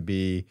trying to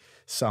be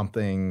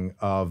something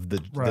of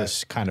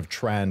this kind of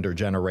trend or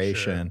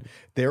generation. Sure.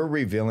 They're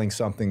revealing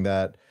something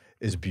that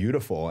is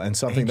beautiful and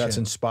something that's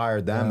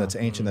inspired them, that's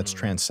ancient, that's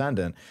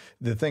transcendent.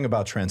 The thing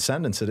about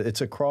transcendence,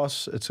 it's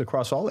across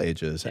all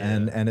ages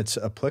and it's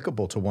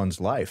applicable to one's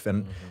life.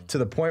 And to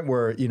the point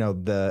where,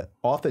 the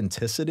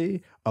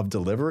authenticity of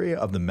delivery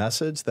of the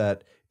message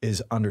that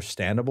is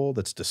understandable,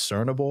 that's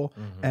discernible,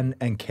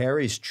 and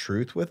carries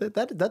truth with it,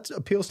 that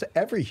appeals to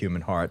every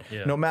human heart,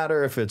 no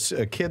matter if it's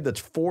a kid that's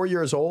 4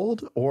 years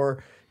old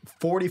or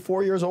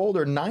 44 years old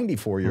or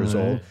 94 years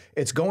old,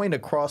 it's going to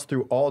cross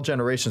through all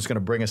generations, going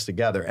to bring us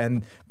together.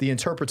 And the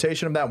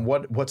interpretation of that,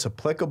 what's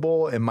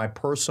applicable in my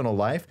personal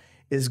life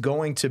is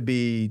going to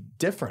be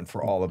different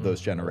for all of those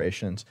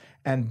generations.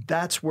 And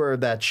that's where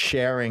that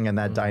sharing and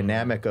that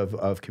dynamic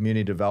of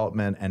community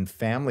development and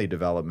family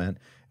development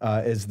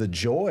is the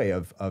joy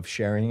of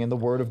sharing in the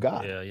Word of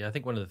God. Yeah. I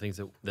think one of the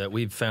things that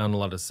we've found a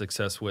lot of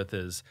success with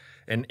is,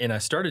 and I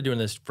started doing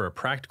this for a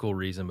practical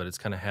reason, but it's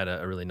kind of had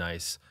a really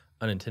nice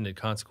unintended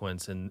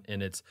consequence, and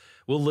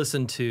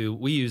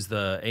we use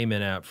the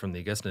Amen app from the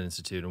Augustine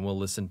Institute, and we'll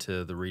listen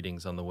to the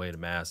readings on the way to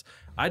Mass.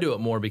 I do it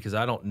more because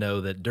I don't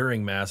know that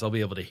during Mass I'll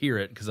be able to hear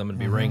it because I'm going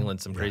to be wrangling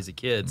some crazy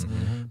kids.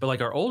 But like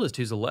our oldest,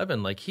 who's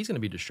 11, like he's going to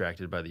be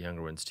distracted by the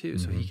younger ones too,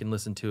 so he can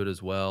listen to it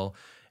as well.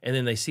 And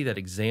then they see that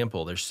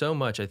example. There's so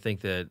much, I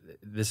think that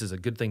this is a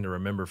good thing to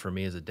remember for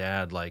me as a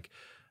dad, like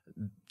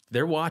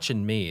they're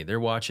watching me.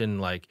 They're watching,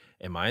 like,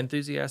 am I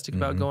enthusiastic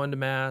about going to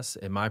Mass?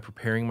 Am I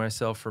preparing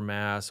myself for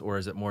Mass? Or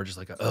is it more just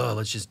like,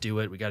 let's just do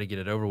it. We got to get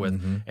it over with.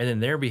 And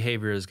then their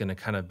behavior is going to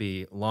kind of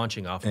be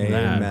launching off of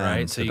that,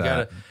 right? So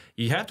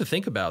you have to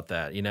think about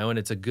that, and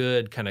it's a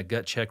good kind of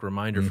gut check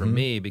reminder for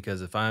me,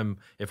 because if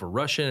we're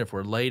rushing, if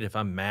we're late, if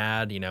I'm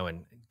mad,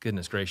 and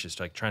goodness gracious,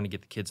 like trying to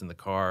get the kids in the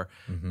car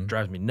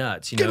drives me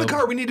nuts. Get in the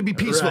car, we need to be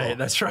peaceful. Right,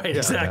 that's right,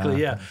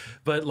 exactly, yeah.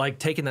 But like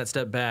taking that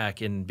step back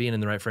and being in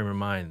the right frame of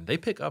mind, they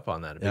pick up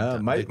on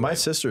that. My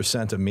sister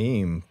sent a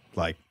meme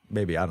like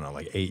maybe, I don't know,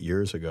 like 8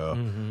 years ago.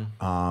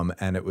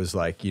 And it was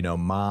like,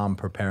 mom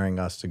preparing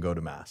us to go to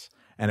Mass.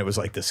 And it was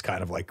like this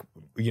kind of like,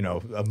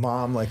 a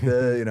mom like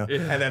the,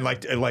 and then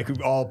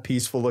like all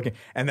peaceful looking,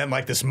 and then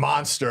like this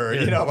monster,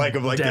 like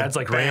of like dad's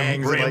like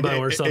Rambo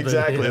or something.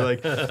 Exactly,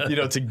 like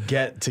to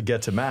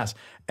get to Mass.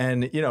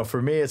 And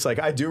for me, it's like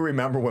I do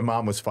remember when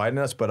mom was fighting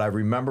us, but I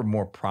remember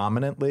more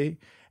prominently,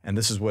 and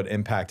this is what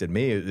impacted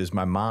me, is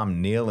my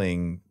mom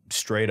kneeling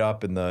straight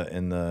up in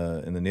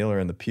the kneeler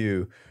in the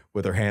pew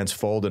with her hands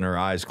folded and her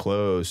eyes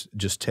closed,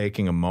 just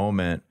taking a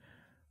moment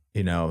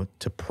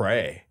to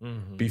pray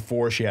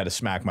before she had to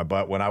smack my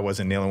butt when I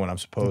wasn't kneeling when I'm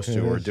supposed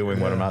to or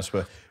doing what I'm not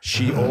supposed to.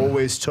 She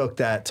always took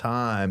that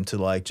time to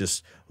like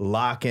just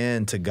lock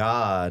in to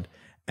God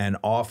and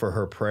offer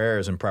her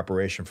prayers in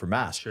preparation for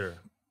Mass. Sure.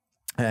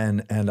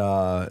 And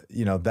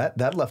you know,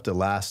 that left a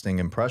lasting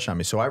impression on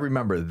me. So I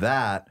remember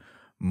that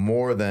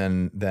more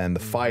than the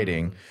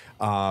fighting.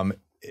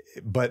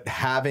 But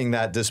having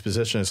that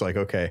disposition is like,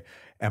 okay,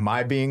 am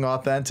I being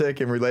authentic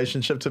in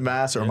relationship to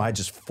Mass, or am I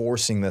just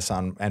forcing this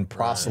on and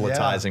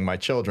proselytizing my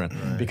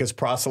children? Because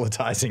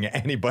proselytizing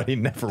anybody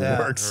never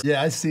works.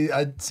 Yeah, I see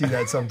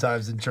that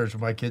sometimes in church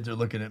when my kids are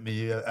looking at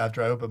me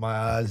after I open my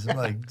eyes. I'm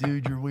like,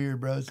 dude, you're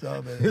weird, bro.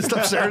 Stop it.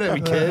 Stop staring at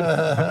me,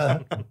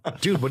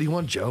 kid. Dude, what do you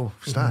want, Joe?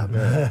 Stop.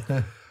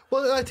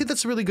 Well, I think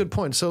that's a really good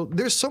point. So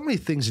there's so many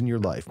things in your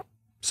life,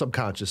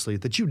 subconsciously,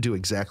 that you do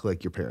exactly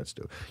like your parents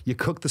do. You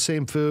cook the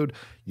same food,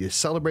 you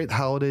celebrate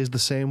holidays the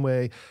same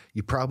way,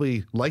 you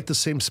probably like the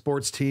same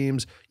sports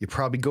teams, you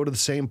probably go to the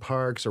same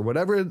parks or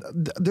whatever.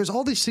 There's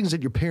all these things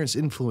that your parents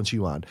influence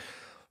you on.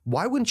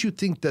 Why wouldn't you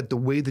think that the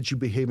way that you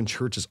behave in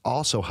church is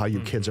also how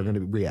your kids are going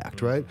to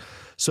react, right?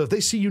 So if they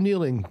see you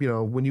kneeling, you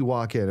know, when you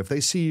walk in, if they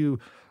see you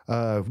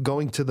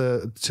going to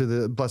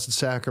the Blessed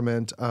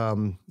Sacrament,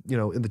 you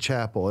know, in the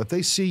chapel, if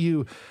they see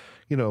you,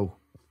 you know,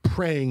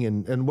 praying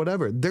and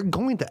whatever, they're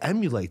going to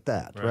emulate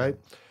that, right?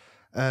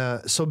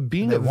 So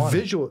being a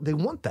visual, they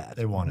want that.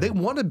 They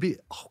want to be,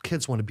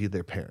 kids want to be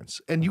their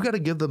parents. And you got to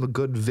give them a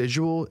good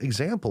visual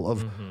example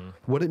of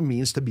what it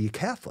means to be a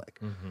Catholic.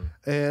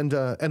 And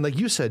like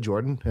you said,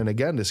 Jordan, and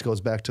again, this goes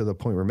back to the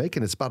point we're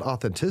making, it's about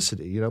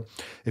authenticity. You know,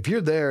 if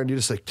you're there and you're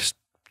just like,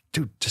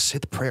 dude, just say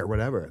the prayer,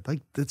 whatever,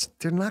 like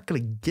they're not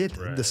going to get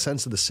the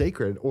sense of the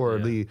sacred or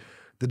the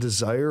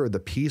desire or the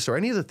peace or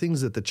any of the things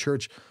that the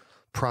church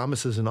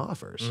promises and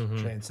offers.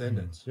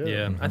 Transcendence.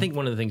 Yeah. I think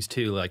one of the things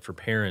too, like for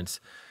parents,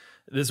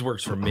 this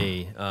works for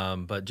me,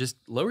 but just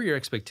lower your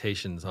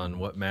expectations on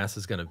what Mass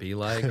is going to be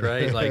like,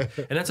 right? Like,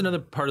 and that's another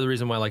part of the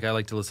reason why, like, I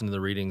like to listen to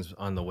the readings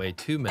on the way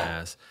to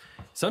Mass.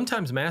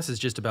 Sometimes Mass is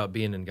just about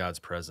being in God's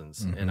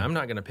presence, and I'm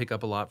not going to pick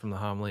up a lot from the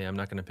homily. I'm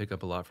not going to pick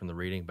up a lot from the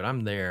reading, but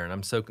I'm there and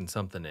I'm soaking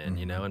something in,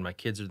 you know, and my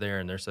kids are there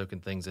and they're soaking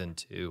things in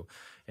too.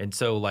 And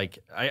so, like,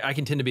 I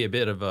can tend to be a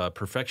bit of a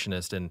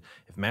perfectionist, and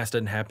if Mass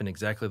doesn't happen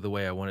exactly the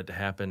way I want it to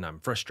happen, I'm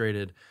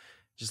frustrated.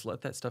 Just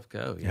let that stuff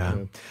go. You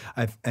know?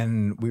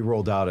 And we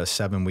rolled out a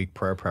 7-week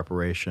prayer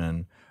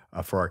preparation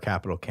for our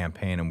capital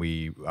campaign, and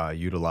we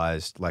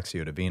utilized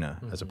Lectio Divina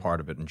as a part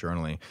of it in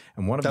journaling.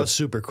 And one of that was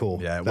super cool.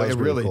 Yeah, it that was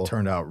really really cool.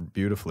 Turned out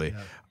beautifully.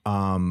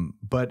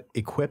 But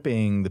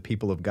equipping the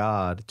people of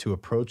God to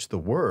approach the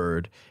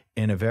Word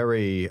in a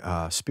very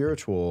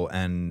spiritual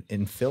and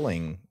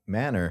infilling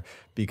manner,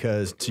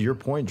 because to your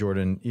point,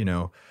 Jordan, you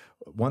know,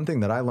 one thing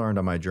that I learned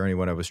on my journey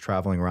when I was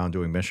traveling around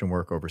doing mission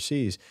work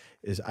overseas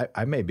is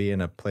I may be in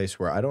a place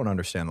where I don't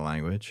understand the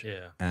language,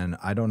 and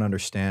I don't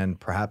understand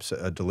perhaps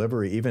a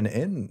delivery even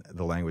in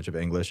the language of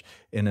English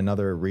in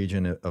another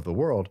region of the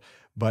world,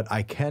 but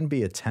I can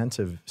be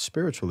attentive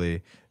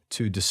spiritually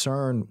to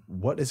discern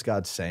what is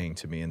God saying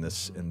to me in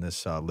this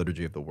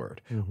liturgy of the Word.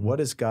 What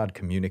is God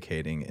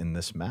communicating in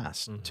this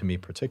Mass to me,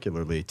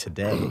 particularly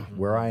today,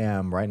 where I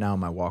am right now in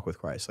my walk with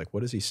Christ? Like,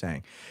 what is He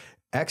saying?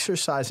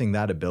 Exercising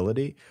that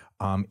ability,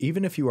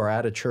 even if you are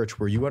at a church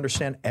where you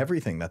understand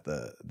everything that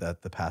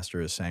the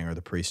pastor is saying or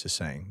the priest is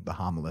saying, the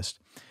homilist,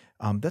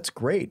 that's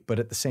great. But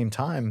at the same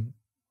time,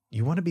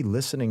 you want to be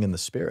listening in the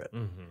Spirit.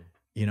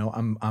 You know,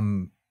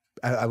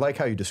 I like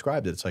how you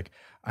described it. It's like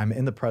I'm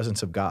in the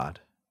presence of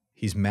God.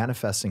 He's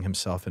manifesting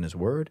Himself in His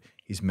Word.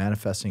 He's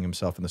manifesting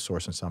Himself in the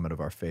source and summit of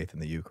our faith in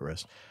the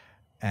Eucharist,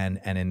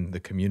 and in the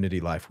community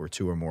life where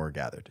two or more are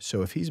gathered.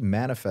 So if He's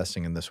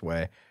manifesting in this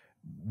way,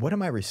 what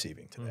am I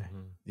receiving today?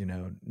 You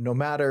know, no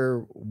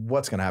matter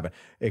what's going to happen,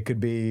 it could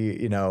be,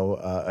 you know,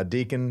 a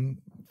deacon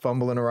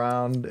fumbling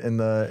around in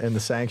the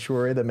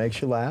sanctuary that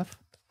makes you laugh.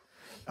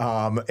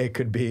 It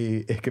could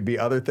be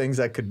other things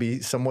that could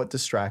be somewhat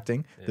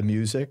distracting. The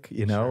music,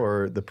 you know,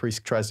 or the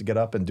priest tries to get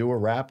up and do a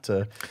rap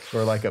or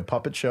like a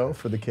puppet show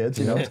for the kids.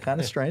 You know, it's kind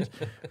of strange,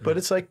 but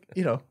it's like,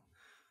 you know,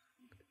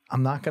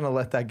 I'm not going to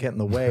let that get in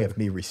the way of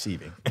me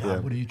receiving.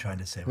 What are you trying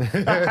to say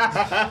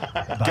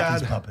about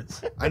God, these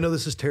puppets? I know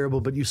this is terrible,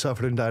 but you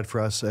suffered and died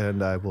for us,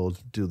 and I will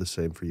do the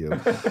same for you.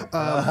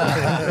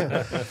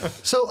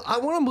 So I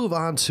want to move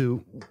on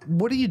to,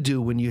 what do you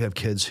do when you have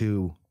kids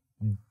who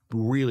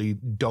really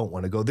don't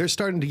want to go? They're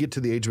starting to get to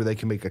the age where they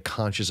can make a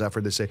conscious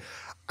effort. They say,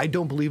 I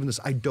don't believe in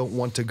this. I don't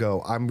want to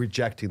go. I'm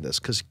rejecting this.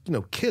 Because, you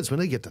know, kids, when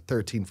they get to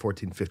 13,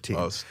 14, 15.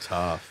 Oh, it's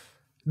tough.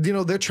 You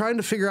know, they're trying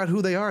to figure out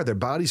who they are. Their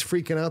body's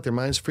freaking out. Their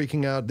mind's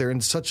freaking out. They're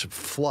in such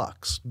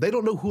flux. They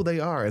don't know who they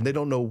are, and they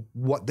don't know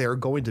what they're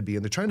going to be.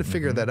 And they're trying to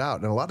figure that out.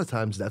 And a lot of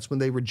times that's when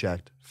they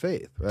reject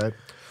faith, right?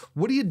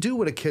 What do you do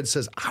when a kid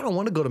says, I don't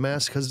want to go to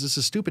Mass because this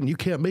is stupid and you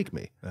can't make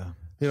me?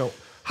 You know,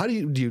 how do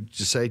you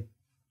just say,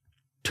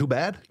 too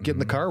bad, get in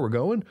the car, we're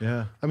going?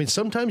 I mean,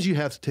 sometimes you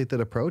have to take that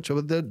approach,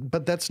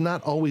 but that's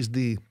not always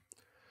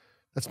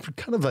that's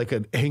kind of like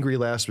an angry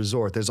last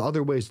resort. There's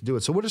other ways to do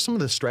it. So what are some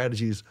of the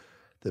strategies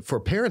that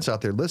for parents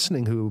out there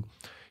listening who,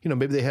 you know,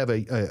 maybe they have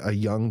a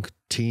young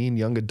teen,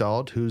 young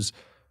adult who's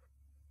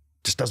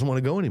just doesn't want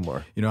to go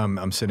anymore? You know,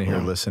 I'm sitting here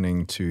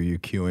listening to you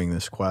cueing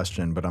this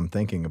question, but I'm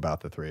thinking about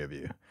the three of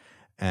you.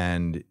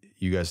 and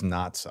you guys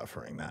not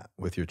suffering that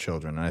with your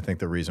children. And I think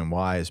the reason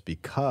why is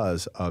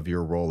because of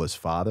your role as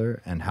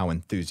father and how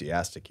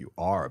enthusiastic you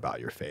are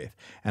about your faith.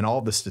 And all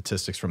the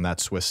statistics from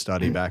that Swiss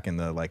study back in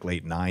the like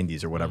late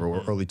 90s or whatever,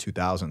 or early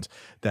 2000s,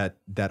 that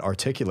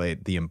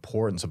articulate the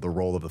importance of the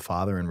role of the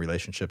father in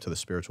relationship to the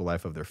spiritual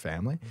life of their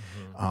family,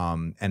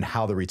 and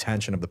how the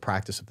retention of the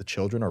practice of the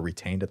children are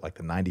retained at like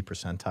the 90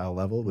 percentile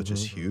level, which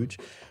is huge.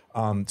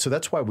 So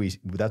that's why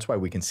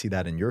we can see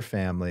that in your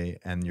family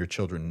and your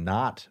children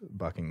not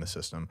bucking the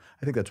system.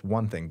 I think that's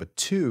one thing. But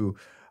two,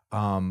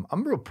 I'm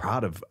real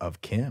proud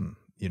of Kim,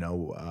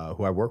 who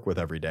I work with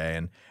every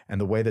day, and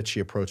the way that she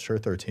approached her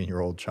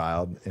 13-year-old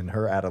child in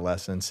her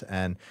adolescence,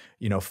 and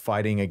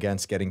fighting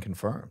against getting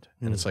confirmed.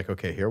 And it's like,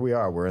 okay, here we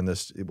are. We're in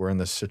this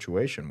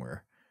situation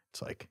where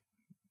it's like,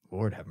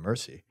 Lord have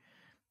mercy.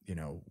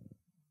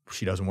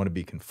 She doesn't want to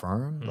be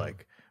confirmed.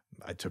 Like,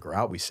 I took her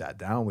out, we sat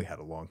down, we had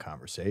a long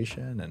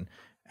conversation,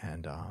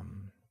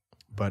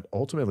 but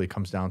ultimately it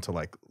comes down to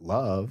like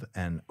love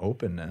and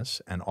openness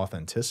and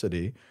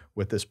authenticity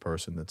with this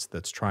person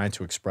that's trying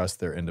to express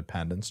their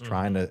independence,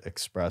 trying to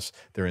express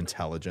their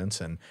intelligence,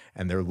 and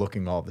they're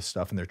looking at all this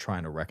stuff and they're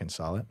trying to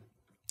reconcile it.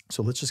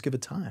 So let's just give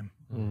it time.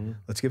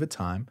 Let's give it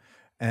time.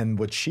 And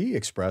what she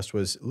expressed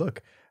was,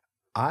 look,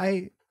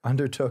 I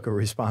undertook a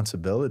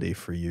responsibility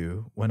for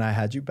you when I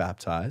had you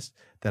baptized,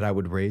 that I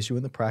would raise you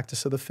in the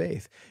practice of the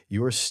faith.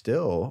 You are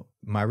still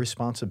my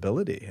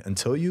responsibility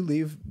until you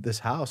leave this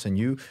house and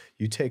you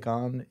take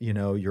on,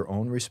 your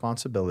own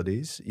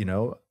responsibilities.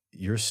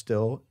 You're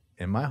still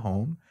in my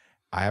home.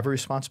 I have a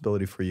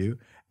responsibility for you,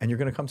 and you're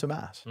going to come to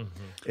Mass.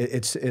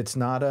 It's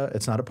not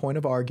a point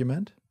of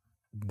argument.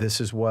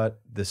 This is how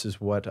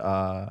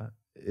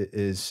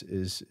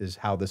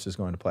this is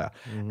going to play out.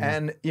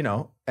 And,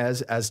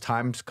 as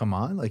times come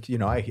on, like,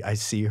 I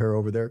see her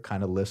over there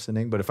kind of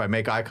listening, but if I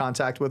make eye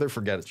contact with her,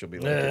 forget it. She'll be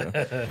like,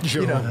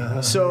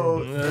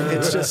 so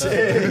it's just,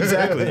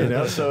 exactly,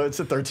 so it's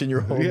a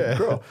 13-year-old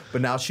girl, but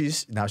now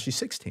she's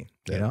 16,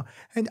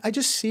 and I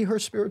just see her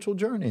spiritual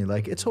journey.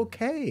 Like, it's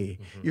okay.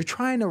 You're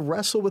trying to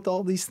wrestle with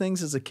all these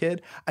things as a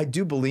kid. I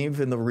do believe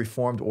in the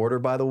Reformed order,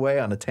 by the way,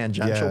 on a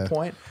tangential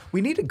point.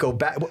 We need to go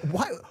back.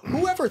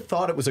 Whoever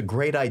thought it was a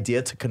great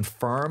idea to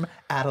confirm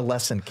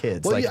adolescent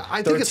kids? Well, like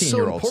I think it's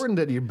so important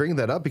that you bring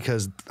that up,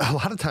 because a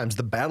lot of times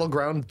the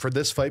battleground for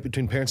this fight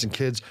between parents and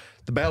kids,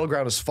 the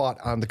battleground is fought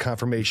on the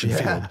confirmation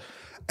field.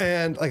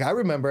 And like, I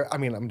remember,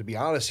 I'm going to be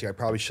honest here, I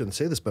probably shouldn't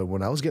say this, but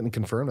when I was getting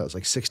confirmed, I was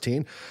like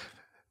 16.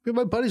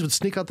 My buddies would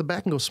sneak out the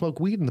back and go smoke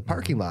weed in the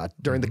parking lot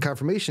during the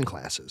confirmation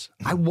classes.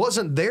 I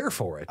wasn't there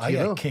for it. I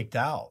got kicked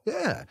out.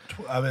 Yeah.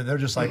 I mean, they're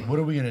just like, what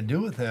are we going to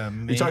do with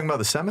him? You talking about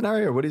the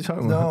seminary, or what are you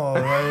talking about?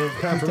 No, right?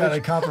 Kicked out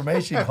of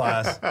confirmation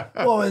class.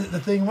 Well, the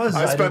thing was,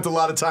 I spent a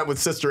lot of time with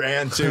Sister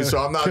Ann too, so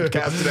I'm not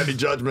casting any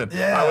judgment.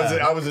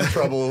 I was in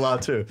trouble a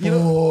lot too.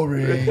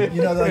 Boring. Like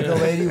the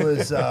lady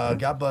was,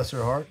 God bless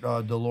her heart,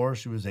 Dolores.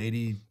 She was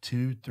 3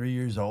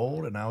 years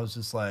old, and I was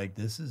just like,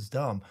 this is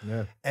dumb.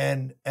 Yeah.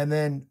 And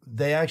then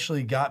they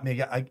actually got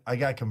me. I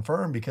got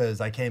confirmed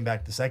because I came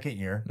back the second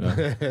year,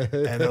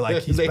 and they're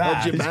like, he's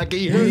back. Held you back a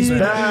year. We need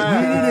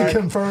to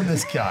confirm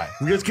this guy.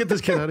 Let's get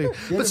this kid out of here.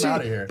 Get him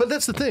out of here. But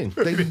that's the thing.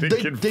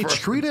 They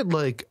treat it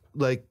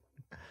like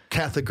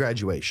Catholic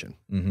graduation,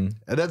 and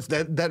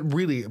that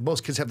really,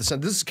 most kids have the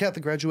sense this is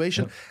Catholic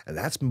graduation, and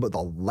that's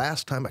the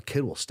last time a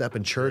kid will step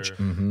in church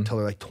until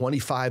they're like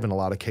 25 in a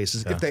lot of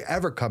cases, if they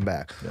ever come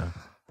back.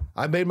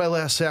 I made my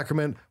last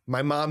sacrament.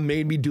 My mom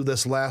made me do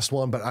this last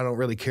one, but I don't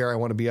really care. I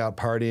want to be out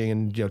partying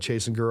and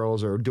chasing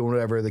girls or doing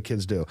whatever the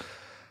kids do,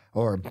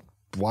 or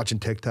watching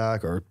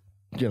TikTok, or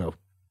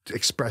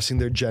expressing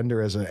their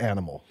gender as an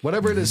animal.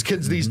 Whatever it is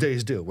kids these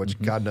days do, which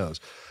God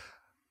knows.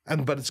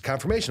 But it's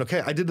confirmation.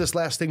 Okay, I did this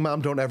last thing,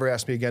 Mom. Don't ever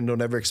ask me again.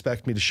 Don't ever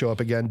expect me to show up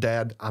again.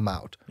 Dad, I'm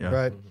out.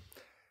 Right?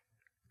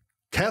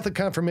 Catholic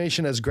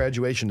confirmation as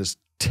graduation is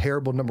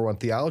terrible, number one,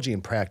 theology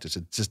and practice.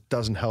 It just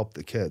doesn't help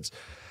the kids.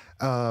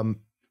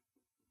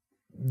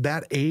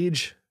 That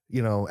age,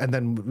 and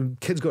then when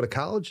kids go to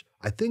college,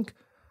 I think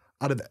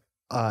out of,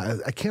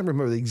 I can't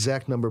remember the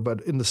exact number, but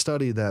in the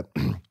study that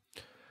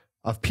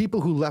of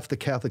people who left the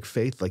Catholic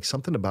faith, like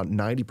something about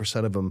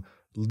 90% of them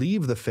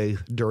leave the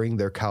faith during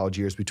their college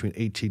years between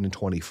 18 and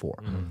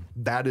 24.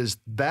 That is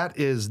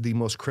the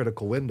most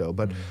critical window.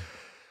 But,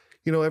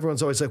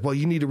 everyone's always like, well,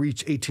 you need to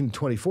reach 18 to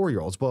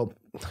 24-year-olds. Well,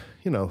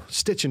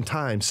 stitch in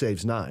time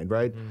saves 9,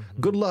 right?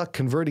 Good luck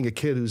converting a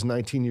kid who's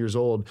 19 years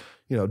old,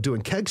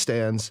 doing keg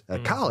stands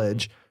at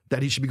college,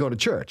 that he should be going to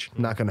church.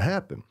 Not going to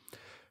happen.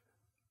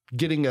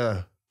 Getting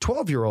a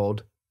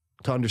 12-year-old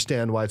to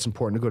understand why it's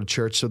important to go to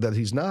church so that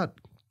he's not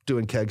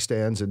doing keg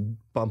stands and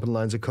bumping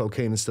lines of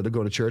cocaine instead of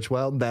going to church,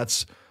 well,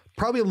 that's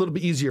probably a little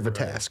bit easier of a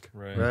task,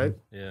 right?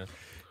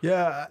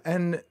 Yeah,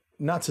 and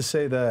not to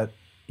say that,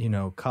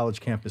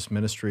 college campus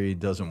ministry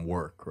doesn't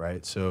work,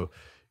 right? So,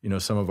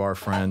 some of our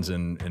friends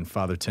and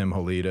Father Tim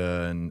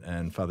Holita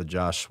and Father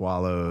Josh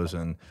Swallows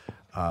and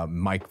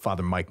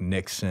Father Mike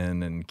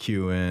Nixon and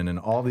Kewen and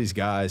all these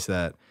guys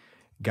that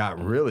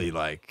got really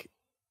like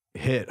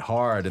hit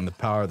hard in the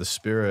power of the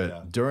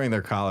Spirit during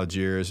their college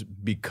years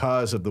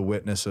because of the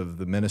witness of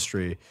the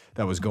ministry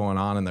that was going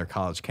on in their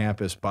college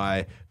campus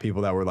by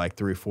people that were like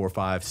 3, 4,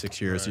 5,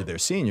 6 years their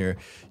senior,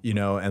 you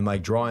know, and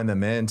like drawing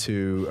them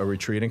into a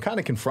retreat and kind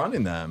of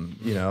confronting them,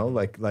 you know,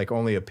 like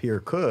only a peer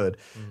could.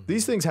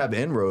 These things have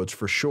inroads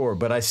for sure,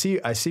 but I see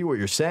what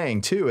you're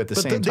saying too at the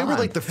same time. They were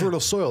like the fertile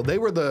soil. They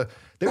were the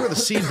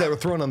seeds that were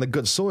thrown on the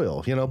good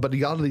soil, you know, but a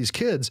lot of these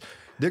kids,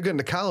 they're getting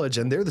to college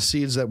and they're the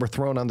seeds that were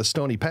thrown on the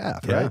stony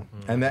path, right?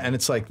 And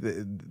it's like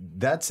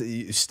that's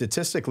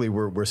statistically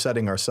we're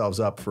setting ourselves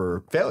up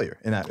for failure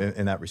in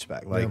that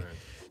respect. Like,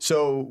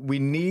 so we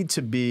need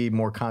to be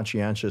more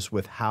conscientious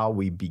with how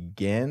we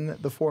begin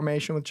the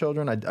formation with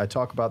children. I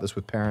talk about this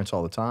with parents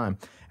all the time,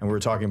 and we're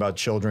talking about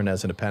children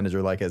as an appendage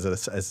or like as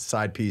a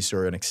side piece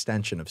or an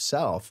extension of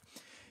self.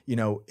 You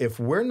know, if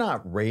we're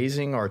not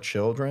raising our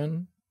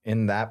children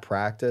in that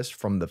practice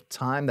from the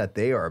time that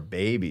they are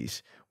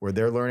babies, where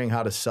they're learning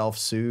how to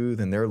self-soothe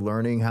and they're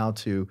learning how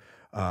to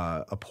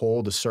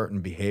uphold a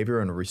certain behavior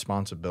and a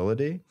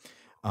responsibility,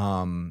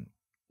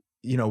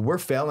 you know, we're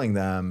failing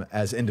them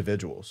as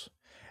individuals.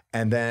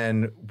 And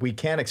then we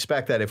can't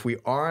expect that if we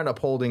aren't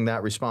upholding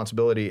that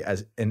responsibility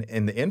as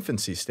in the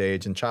infancy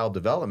stage in child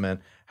development,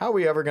 how are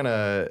we ever going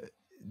to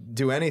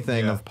do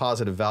anything of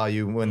positive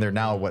value when they're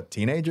now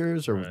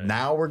teenagers or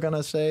now we're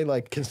gonna say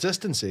like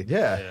consistency.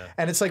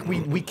 And it's like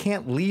we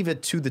can't leave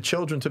it to the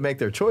children to make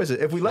their choices.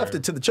 If we left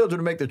it to the children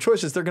to make their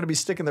choices, they're gonna be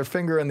sticking their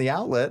finger in the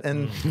outlet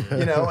and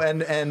you know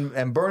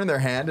and burning their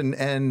hand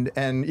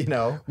and you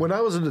know. When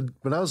I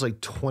was like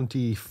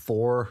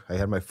 24, I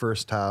had my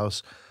first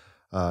house.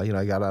 You know,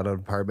 I got out of an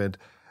apartment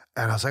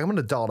and I was like, I'm an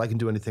adult, I can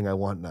do anything I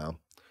want now.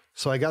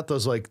 So I got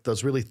those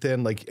really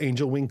thin like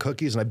angel wing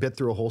cookies and I bit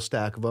through a whole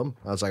stack of them.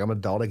 I was like, I'm an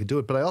adult, I could do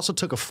it. But I also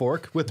took a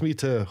fork with me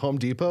to Home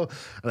Depot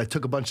and I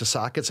took a bunch of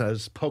sockets and I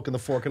was poking the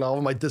fork in all of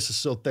them. Like, this is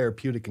so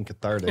therapeutic and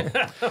cathartic.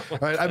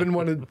 Right? I've been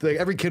wanting, like,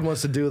 every kid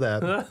wants to do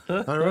that. I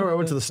remember I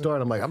went to the store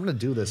and I'm like, I'm going to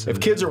do this.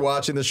 If kids are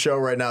watching this show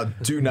right now,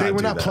 do not They were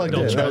do not that. plugged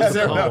in. That was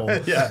the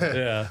problem.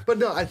 Yeah. But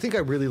no, I think I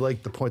really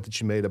like the point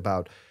that you made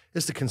about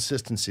is the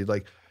consistency.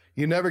 Like,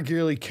 you never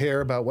really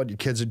care about what your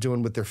kids are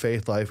doing with their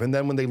faith life. And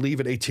then when they leave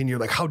at 18, you're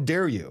like, how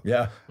dare you?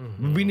 Yeah.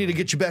 We need to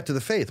get you back to the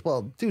faith.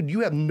 Well, dude, you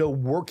have no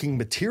working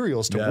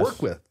materials to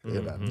work with.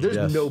 You know?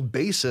 There's no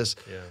basis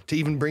to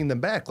even bring them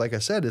back. Like I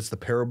said, it's the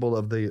parable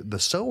of the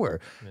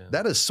sower.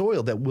 That is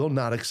soil that will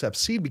not accept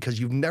seed because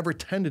you've never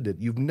tended it.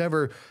 You've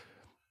never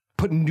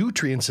put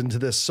nutrients into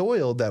this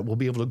soil that will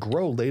be able to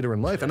grow later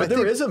in life. And but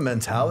there is a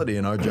mentality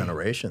in our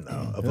generation,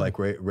 though, of like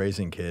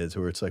raising kids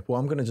where it's like, well,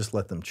 I'm going to just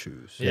let them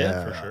choose.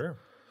 Yeah, for sure.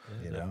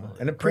 You know,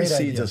 and it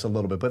precedes us a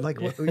little bit, but like,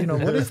 you know,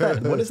 what is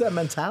that? What is that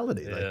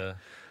mentality? Like,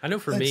 I know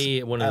for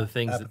me, one of the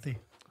things apathy.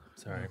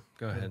 Sorry,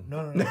 go ahead.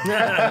 No.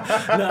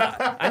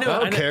 I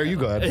don't care. You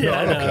go ahead. Yeah,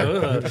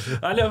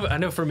 I know. I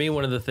know. For me,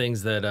 one of the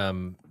things that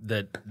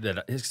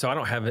so I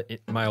don't have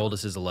it. My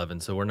oldest is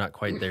 11, so we're not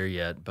quite there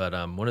yet. But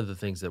one of the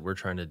things that we're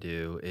trying to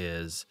do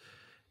is,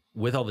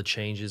 with all the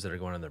changes that are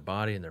going on in their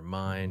body and their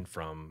mind,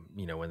 from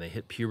when they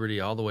hit puberty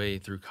all the way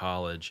through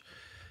college.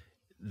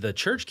 The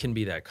church can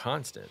be that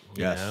constant,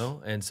 you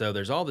know? And so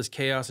there's all this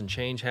chaos and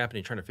change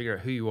happening, trying to figure out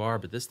who you are,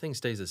 but this thing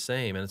stays the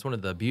same. And it's one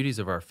of the beauties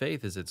of our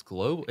faith is it's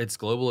global,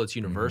 it's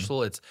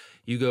universal. It's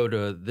you go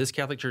to this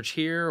Catholic church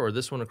here or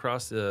this one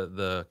across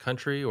the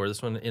country or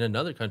this one in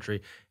another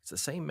country, it's the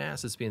same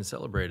mass that's being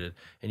celebrated.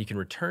 And you can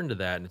return to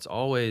that. And it's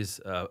always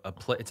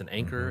it's an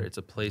anchor. It's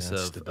a place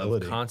of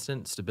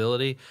constant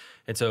stability.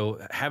 And so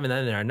having that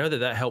in there, I know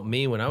that helped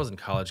me when I was in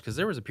college because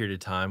there was a period of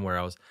time where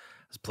I was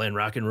playing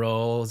rock and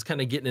roll, I was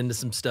kind of getting into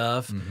some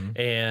stuff.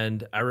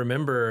 And I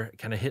remember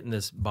kind of hitting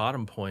this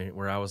bottom point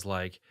where I was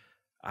like,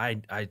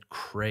 I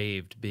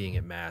craved being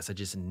at Mass. I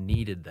just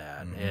needed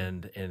that.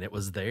 And it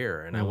was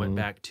there. And I went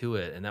back to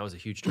it. And that was a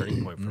huge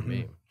turning point for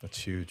me. That's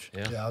huge.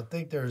 Yeah, I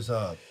think there's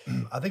I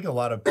think a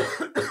lot of,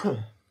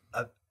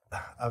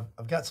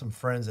 I've got some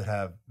friends that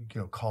have,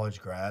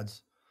 college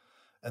grads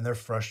and they're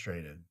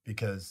frustrated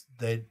because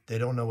they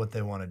don't know what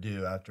they want to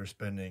do after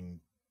spending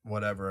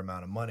whatever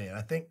amount of money. And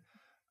I think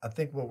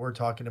what we're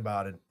talking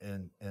about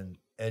in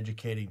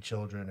educating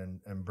children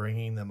and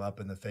bringing them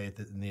up in the faith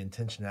and the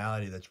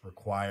intentionality that's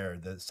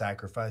required, the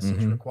sacrifice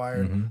that's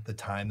required, the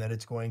time that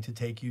it's going to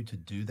take you to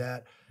do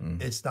that,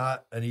 it's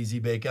not an easy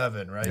bake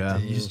oven, right? Yeah. To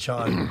use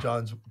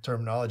John's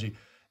terminology.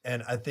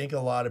 And I think a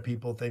lot of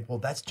people think, well,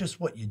 that's just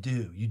what you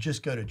do. You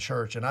just go to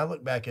church. And I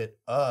look back at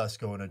us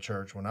going to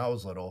church when I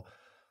was little.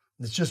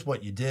 It's just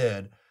what you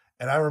did.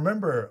 And I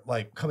remember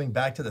like coming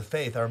back to the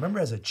faith. I remember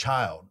as a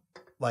child,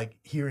 like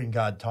hearing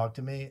God talk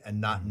to me and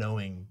not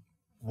knowing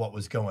what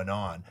was going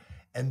on.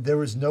 And there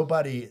was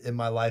nobody in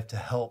my life to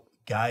help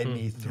guide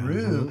me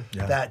through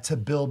that, to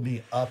build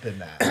me up in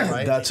that,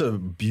 right? That's a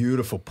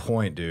beautiful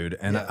point, dude.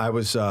 And I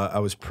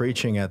was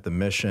preaching at the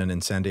mission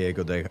in San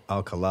Diego de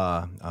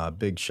Alcalá.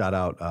 Big shout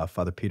out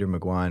Father Peter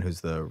McGuine,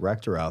 who's the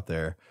rector out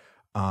there,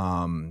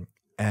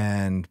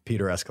 and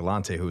Peter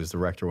Escalante, who was the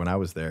rector when I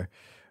was there.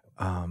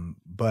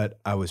 But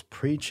I was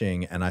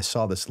preaching and I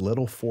saw this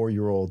little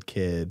 4-year-old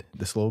kid,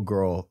 this little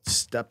girl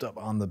stepped up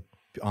on the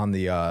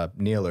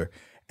kneeler,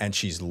 and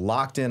she's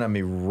locked in on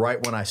me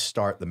right when I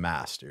start the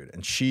mass, dude.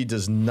 And she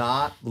does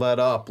not let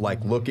up,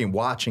 like looking,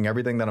 watching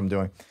everything that I'm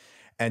doing.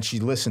 And she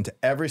listened to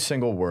every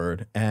single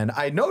word. And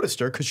I noticed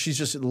her because she's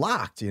just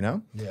locked, you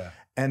know? Yeah.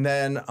 And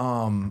then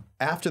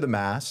after the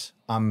mass,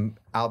 I'm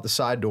out the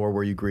side door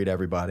where you greet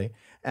everybody.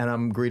 And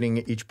I'm greeting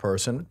each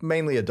person,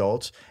 mainly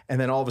adults. And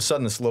then all of a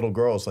sudden, this little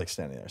girl is like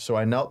standing there. So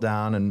I knelt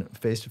down and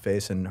face to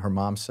face, and her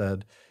mom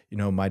said, you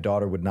know, my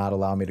daughter would not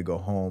allow me to go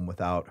home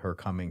without her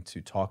coming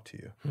to talk to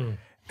you.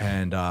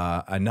 And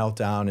I knelt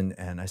down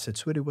and I said,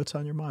 sweetie, what's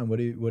on your mind? What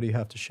do you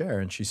have to share?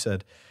 And she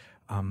said,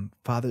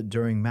 Father,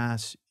 during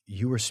Mass,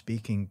 you were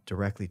speaking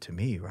directly to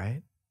me,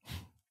 right?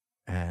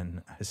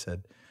 And I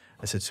said,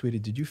 sweetie,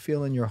 did you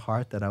feel in your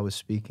heart that I was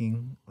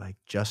speaking like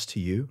just to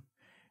you?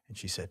 And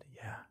she said,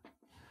 yeah.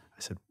 I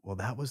said, well,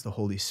 that was the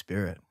Holy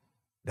Spirit.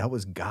 That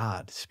was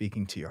God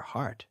speaking to your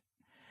heart.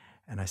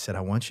 And I said,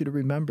 I want you to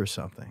remember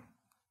something,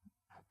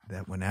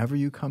 that whenever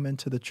you come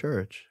into the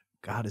church,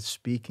 God is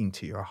speaking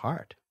to your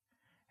heart.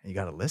 And you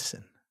got to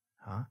listen,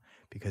 huh?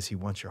 Because he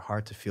wants your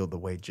heart to feel the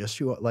way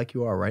like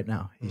you are right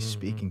now. He's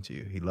speaking to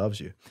you. He loves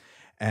you.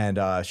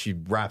 And she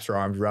wraps her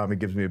arms around me,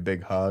 gives me a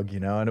big hug, you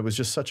know, and it was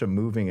just such a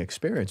moving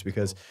experience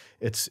because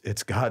it's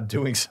God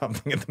doing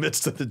something in the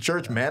midst of the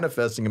church,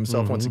 manifesting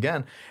himself once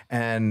again.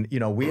 And, you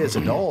know, we as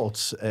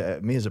adults,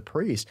 me as a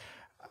priest,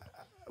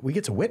 we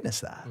get to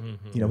witness that.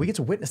 You know, we get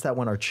to witness that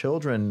when our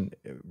children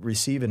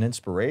receive an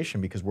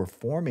inspiration because we're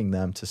forming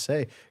them to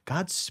say,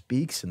 God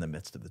speaks in the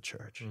midst of the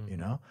church, you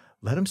know.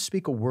 Let him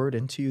speak a word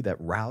into you that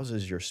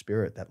rouses your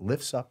spirit, that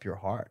lifts up your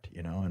heart,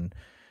 you know, and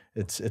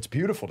it's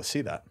beautiful to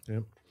see that.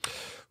 Yep.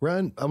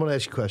 Ryan, I'm going to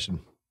ask you a question.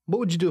 What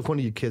would you do if one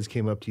of your kids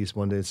came up to you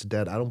one day and said,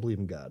 Dad, I don't believe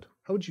in God?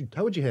 How would you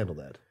handle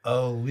that?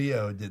 Oh,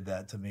 Leo did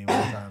that to me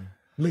one time.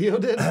 Leo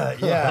did?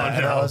 Yeah.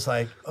 And I was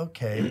like,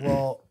 okay,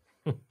 well,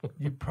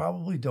 you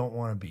probably don't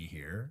want to be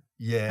here.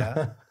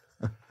 Yeah.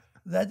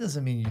 That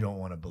doesn't mean you don't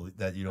want to believe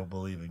that you don't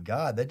believe in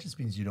God. That just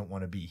means you don't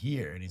want to be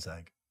here. And he's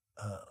like,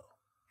 oh.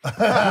 So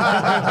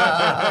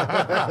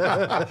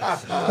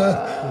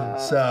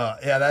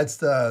yeah,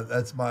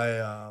 that's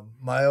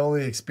my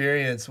only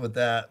experience with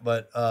that.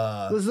 But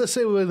let's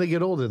say when they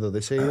get older, though,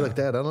 they say, "You're like,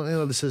 Dad, I don't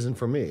know, this isn't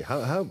for me." How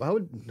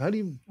do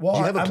you? Well, do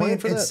you have a plan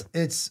for it's,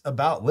 that? It's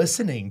about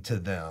listening to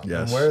them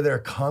and where they're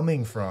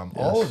coming from.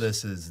 Yes. All of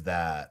this is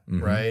that,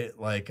 right?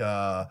 Like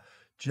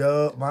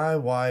Joe, my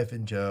wife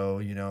and Joe,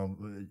 you know,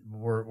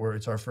 we're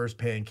it's our first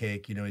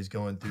pancake. You know, he's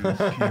going through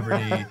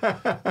puberty.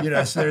 You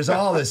know, so there's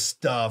all this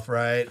stuff,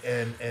 right?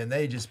 And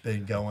they just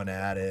been going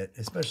at it,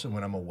 especially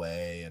when I'm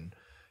away. And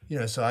you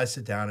know, so I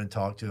sit down and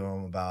talk to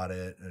him about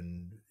it,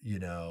 and you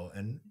know,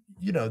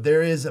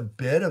 there is a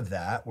bit of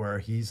that where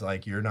he's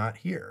like, "You're not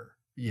here,"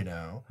 you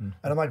know, and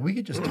I'm like, "We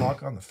could just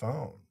talk on the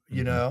phone,"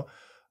 you know,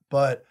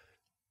 but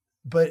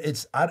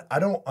it's I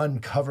don't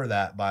uncover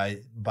that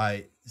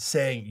by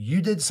saying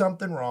you did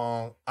something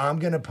wrong, I'm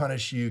gonna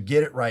punish you,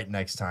 get it right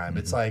next time.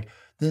 It's like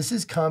this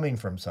is coming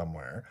from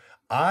somewhere.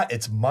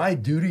 It's my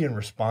duty and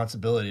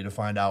responsibility to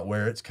find out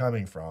where it's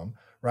coming from,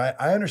 right?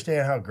 I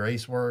understand how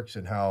grace works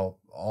and how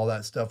all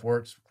that stuff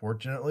works,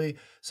 fortunately.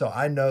 So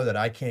I know that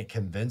I can't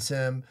convince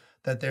him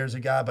that there's a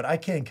God, but I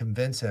can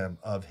convince him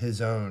of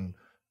his own,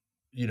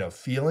 you know,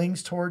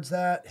 feelings towards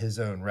that, his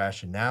own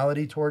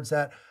rationality towards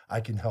that. I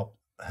can help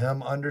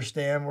him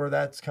understand where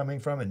that's coming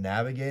from and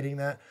navigating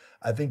that.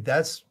 I think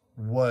that's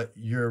what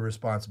your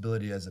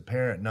responsibility as a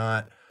parent,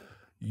 not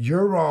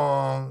you're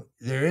wrong,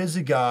 there is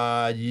a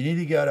God, you need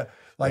to go to,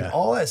 like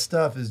all that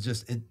stuff is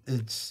just,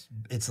 it's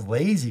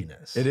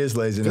laziness. It is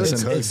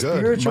laziness. It's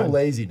spiritual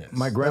laziness.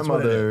 My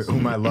grandmother,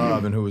 whom I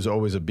love and who was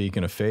always a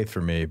beacon of faith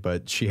for me,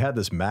 but she had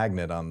this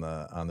magnet on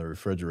the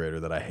refrigerator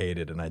that I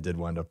hated and I did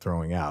wind up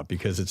throwing out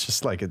because it's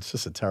just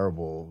a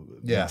terrible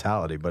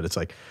mentality. But it's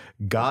like,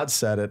 God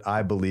said it,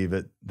 I believe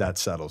it, that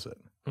settles it.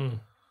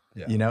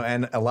 Yeah. You know,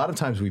 and a lot of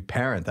times we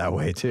parent that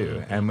way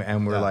too.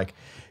 And we're like,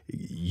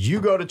 you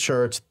go to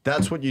church,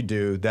 that's what you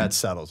do, that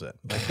settles it.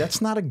 Like,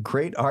 that's not a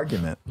great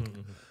argument.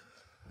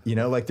 You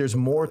know, like there's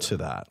more to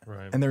that.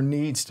 Right. And there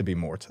needs to be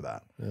more to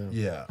that.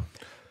 Yeah.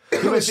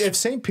 You know, if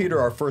St. Peter,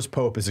 our first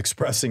pope, is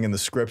expressing in the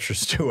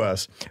scriptures to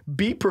us,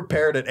 be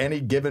prepared at any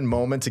given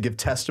moment to give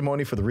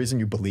testimony for the reason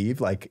you believe,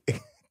 like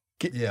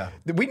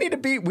we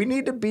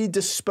need to be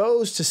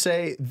disposed to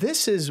say,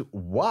 this is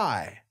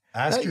why.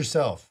 Ask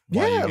yourself.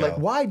 Like,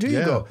 why do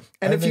you go?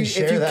 And if you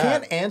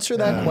can't answer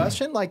that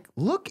question, like,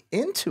 look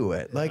into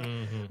it. Like,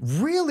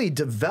 really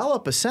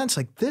develop a sense,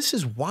 like, this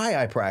is why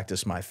I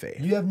practice my faith.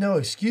 You have no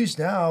excuse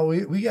now.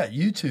 We got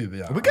YouTube.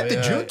 We got the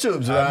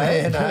YouTubes,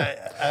 right?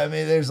 I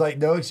mean, there's like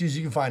no excuse.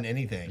 You can find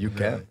anything. You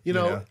can. Really. You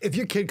know, if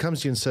your kid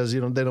comes to you and says,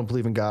 you know, they don't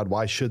believe in God,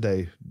 why should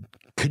they?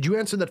 Could you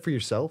answer that for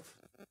yourself?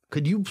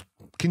 Could you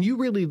can you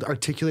really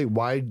articulate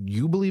why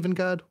you believe in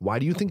God? Why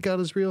do you think God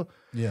is real?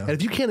 Yeah. And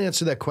if you can't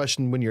answer that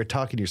question when you're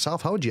talking to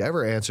yourself, how would you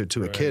ever answer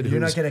to a kid? You're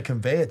not going to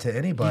convey it to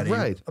anybody.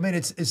 Right. I mean,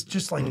 it's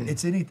just like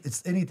it's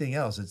anything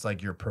else. It's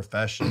like your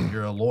profession.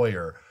 You're a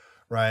lawyer,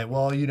 right?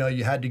 Well, you know,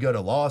 you had to go to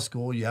law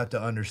school. You have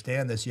to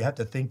understand this. You have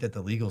to think that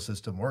the legal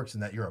system works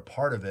and that you're a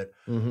part of it,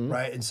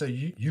 right? And so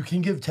you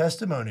can give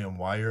testimony on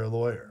why you're a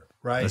lawyer,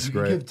 right? That's you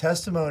great. can give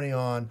testimony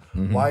on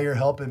why you're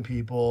helping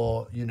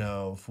people, you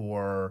know,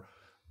 for,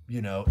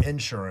 you know,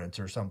 insurance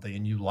or something,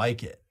 and you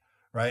like it,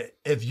 right?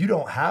 If you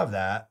don't have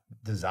that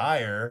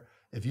desire,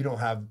 if you don't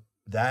have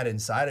that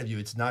inside of you,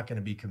 it's not going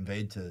to be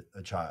conveyed to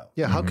a child.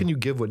 Yeah, how can you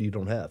give what you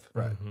don't have?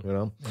 Right. You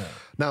know? Yeah.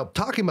 Now,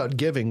 talking about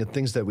giving and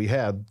things that we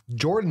have,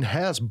 Jordan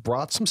has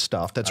brought some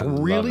stuff that's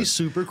really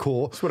super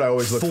cool. That's what I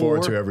always look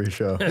forward to every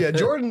show. Yeah,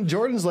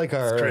 Jordan's like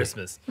our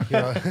Christmas. You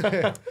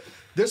know,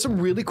 there's some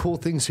really cool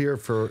things here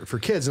for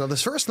kids. Now,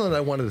 this first one that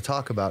I wanted to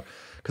talk about,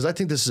 because I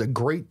think this is a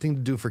great thing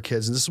to do for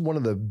kids, and this is one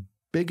of the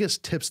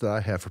biggest tips that I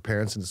have for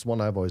parents, and it's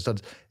one I've always done,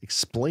 is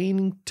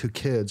explaining to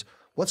kids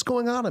what's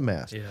going on at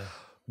Mass. Yeah.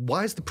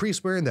 Why is the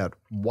priest wearing that?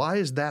 Why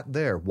is that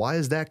there? Why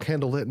is that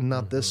candle lit and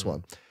not this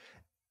one?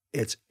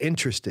 It's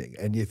interesting.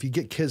 And if you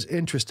get kids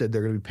interested,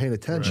 they're going to be paying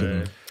attention.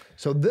 Right.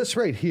 So this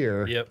right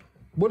here, Yep.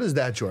 what is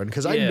that, Jordan?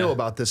 Because I Yeah. know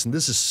about this, and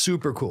this is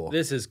super cool.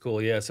 This is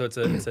cool. Yeah. So it's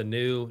a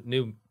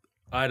new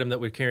item that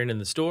we're carrying in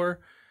the store,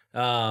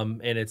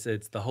 and it's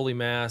the Holy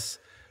Mass,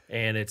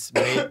 and it's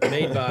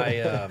made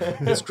by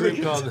this group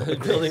called the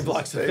Building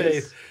Blocks of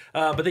Faith.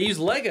 But they use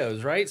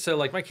Legos, right? So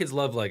like my kids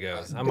love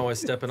Legos. I'm always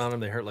stepping on them.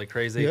 They hurt like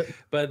crazy. Yep.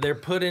 But they're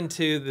put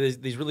into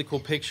these really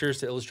cool pictures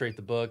to illustrate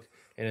the book,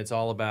 and it's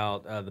all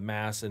about the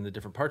Mass and the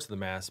different parts of the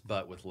Mass,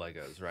 but with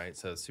Legos, right?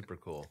 So it's super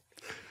cool.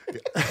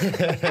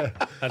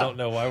 I don't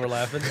know why we're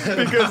laughing.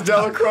 Because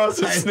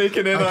Delacrosse is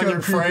sneaking in on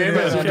your frame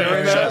as you're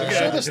doing that.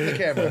 Show this to the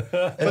camera.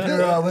 If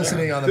you're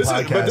listening on the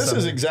podcast, But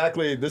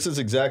this is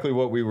exactly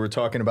what we were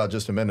talking about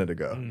just a minute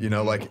ago. You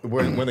know, like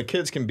when the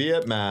kids can be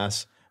at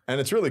Mass, and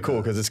it's really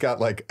cool because it's got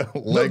like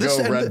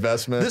Lego red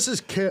vestment. This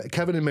is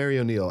Kevin and Mary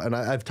O'Neill, and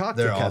I've talked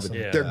to They're Kevin. awesome.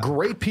 Yeah. They're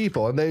great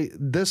people, and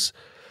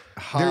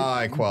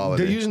high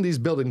quality. They're using these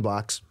building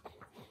blocks.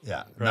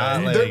 yeah,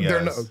 Right. not They're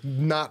Legos.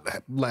 not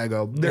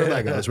Lego. They're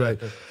Legos, right?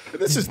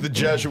 This is the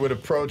Jesuit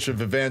approach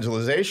of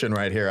evangelization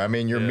right here. I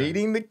mean, you're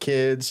meeting the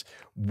kids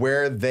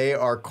where they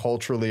are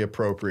culturally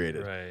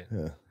appropriated.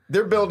 Right.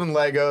 They're building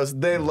Legos.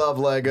 They love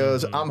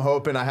Legos. I'm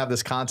hoping I have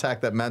this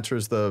contact that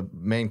mentors the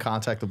main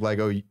contact of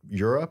Lego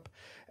Europe.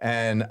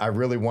 And I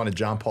really wanted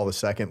John Paul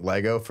II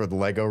Lego for the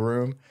Lego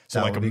room. So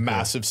That like a would be cool.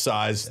 massive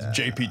size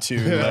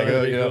JP2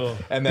 Lego, be you know, cool.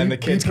 and then the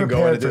kids Be can go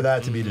in prepared and for do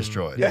that to be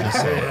destroyed. Yeah,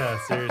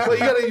 seriously.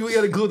 Well, you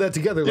gotta glue that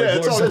together. Like Yeah,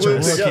 it's Lord all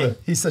Business. glued together.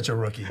 He's such a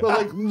rookie. Well,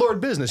 like Lord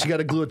Business, you got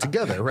to glue it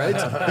together, right?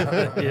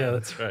 Yeah,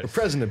 that's right.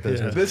 President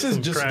Business. This is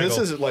Some just Craggle. this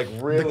is like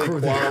really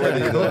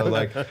quality though.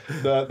 Like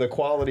the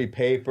quality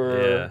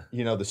paper,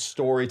 you know, the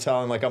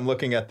storytelling. Like I'm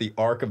looking at the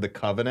Ark of the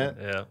Covenant,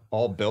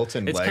 all built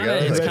in It's Lego.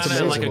 kind of It's like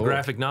amazing. a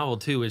graphic novel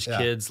too, which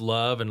kids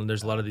love, and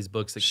there's a lot of these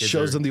books that kids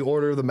Shows them the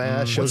order of the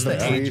Mass. Shows What's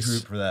them the age priests.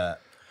 group for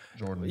that,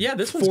 Jordan? Yeah,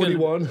 this one's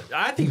 41. Gonna,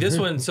 I think this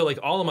one. So like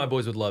all of my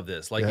boys would love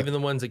this. Like even the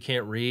ones that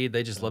can't read,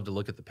 they just love to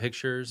look at the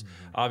pictures.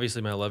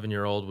 Obviously, my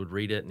 11-year-old would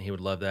read it, and he would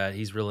love that.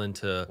 He's real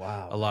into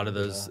a lot of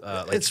those.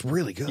 Like, It's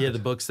really good. yeah, the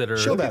books that are.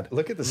 Show that.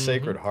 Look at the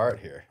Sacred Heart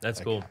here. That's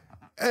cool.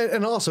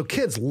 And also,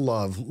 kids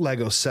love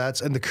Lego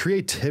sets and the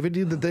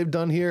creativity that they've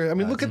done here. I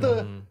mean, look at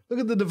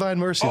the Divine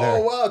Mercy there.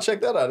 Oh wow,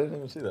 check that out! I didn't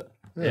even see that.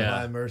 Yeah,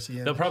 Divine Mercy.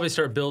 they'll probably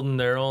start building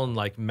their own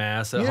like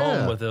Mass at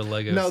home with the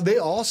Legos. Now they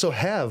also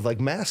have like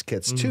Mass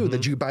kits too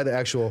that you buy the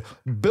actual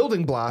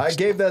building blocks. I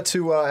gave that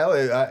to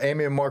Elliot,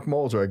 Amy and Mark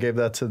Molzer. I gave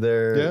that to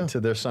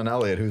their son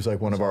Elliot, who's like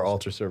one of our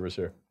altar servers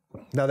here.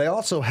 Now they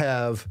also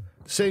have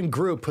same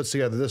group puts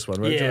together this one,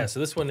 right? Yeah, Jordan? so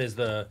this one is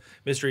the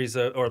Mysteries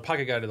or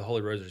Pocket Guide to the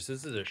Holy Rosary. So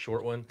this is a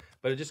short one,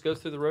 but it just goes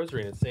through the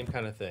Rosary, and it's the same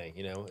kind of thing.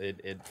 You know,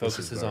 it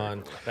focuses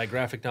on that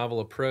graphic novel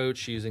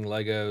approach using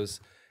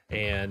Legos.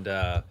 And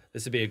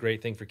this would be a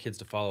great thing for kids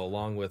to follow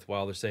along with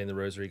while they're saying the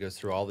Rosary. Goes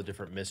through all the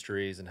different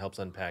mysteries and helps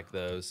unpack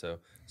those. So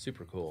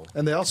super cool.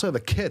 And they also have a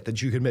kit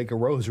that you can make a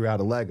rosary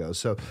out of Legos.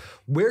 So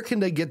where can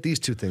they get these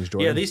two things,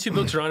 Jordan? Yeah, these two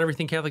books are on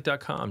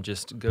everythingcatholic.com.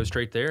 Just go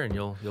straight there and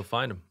you'll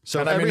find them. So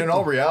And I mean, in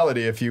all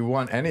reality, if you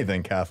want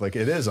anything Catholic,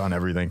 it is on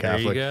Everything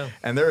Catholic. go.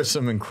 And there is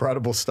some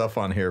incredible stuff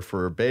on here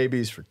for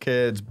babies, for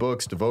kids,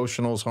 books,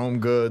 devotionals, home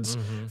goods,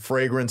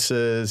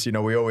 fragrances. You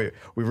know,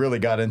 we really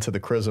got into the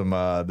Chrism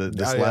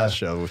this last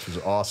show, which was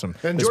awesome.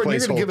 And this Jordan, you're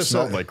place going to give us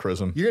smelled like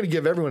Chrism. You're going to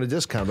give everyone a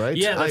discount, right?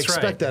 Yeah, that's I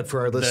expect right. that for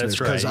our listeners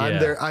That's right, because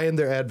yeah. I am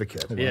their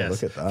advocate.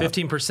 Yes, look at that.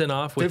 15%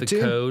 off with 15?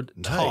 the code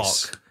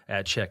Nice. TALK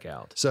at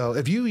checkout. So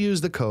if you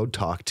use the code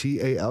TALK,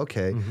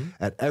 T-A-L-K,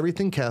 at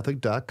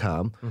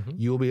everythingcatholic.com,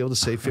 you will be able to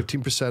save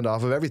 15%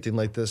 off of everything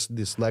like this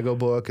Lego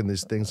book and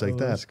these things like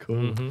that. That's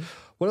cool.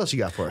 What else you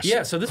got for us?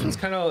 Yeah, so this one's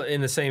kind of in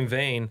the same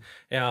vein.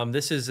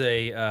 This is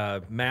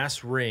a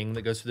mass ring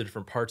that goes through the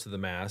different parts of the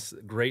mass.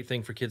 Great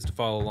thing for kids to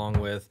follow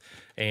along with.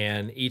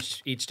 And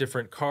each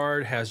different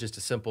card has just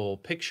a simple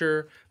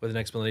picture with an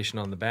explanation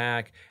on the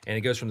back. And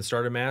it goes from the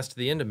start of Mass to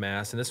the end of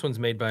Mass. And this one's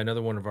made by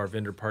another one of our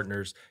vendor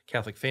partners,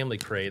 Catholic Family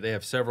Crate. They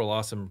have several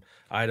awesome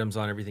items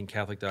on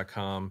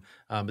everythingcatholic.com.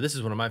 But this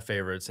is one of my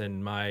favorites.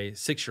 And my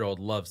 6-year-old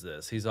loves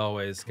this. He's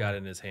always got it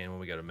in his hand when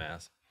we go to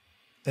Mass.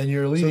 And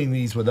you're leaving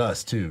these with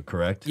us too,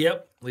 correct?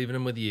 Yep, leaving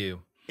them with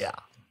you. Yeah.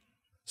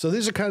 So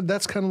these are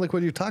that's kind of like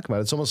what you're talking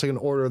about. It's almost like an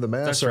order of the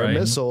Mass That's or right. a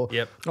missal,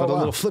 Yep. but a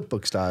little flip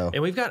book style.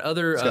 And we've got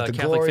other got the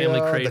Catholic Gloria,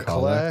 Family Crate. the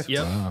Collect.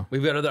 Yep. Wow.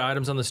 We've got other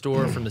items on the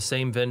store from the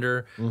same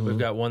vendor. We've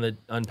got one that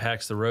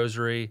unpacks the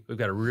rosary. We've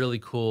got a really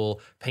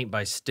cool paint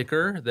by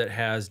sticker that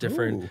has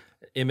different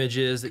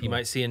images that you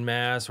might see in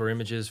Mass or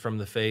images from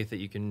the faith that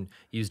you can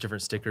use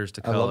different stickers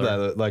to I color. love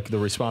that. Like the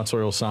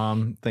responsorial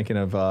psalm, thinking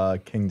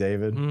of King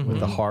David with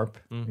the harp.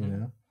 You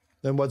know,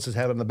 Then what's it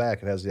have on the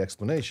back? It has the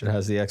explanation. it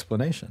has the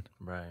explanation.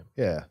 Right.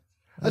 Yeah.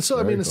 And so, I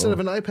mean, very instead of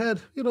an iPad,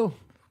 you know,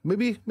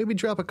 maybe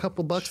drop a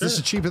couple bucks. This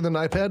is cheaper than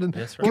an iPad, and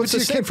That's right. give Well, it to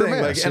your it's the same kid for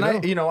thing. Mass.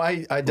 Like, you know?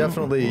 I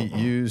definitely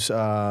use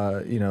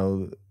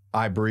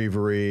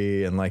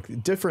iBreviary and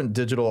like different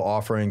digital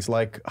offerings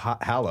like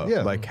HALLOW.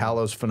 Yeah. Like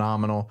HALLOW's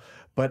phenomenal.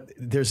 But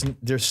there's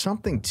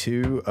something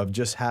too of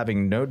just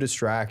having no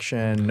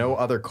distraction, no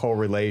other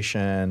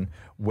correlation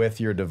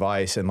with your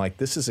device, and like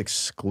this is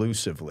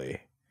exclusively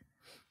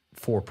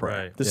for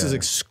prayer. Right. This is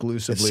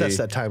exclusively. It sets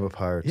that time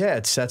apart. Yeah,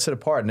 it sets it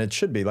apart, and it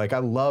should be. Like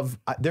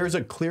there's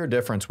a clear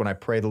difference when I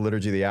pray the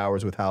Liturgy of the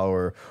Hours with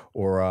HALLOW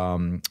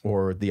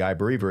or the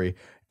iBreviary,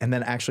 and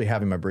then actually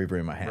having my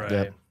breviary in my hand. Right.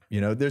 Yep. You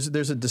know, there's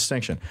a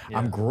distinction.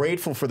 I'm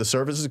grateful for the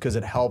services because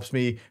it helps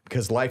me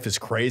because life is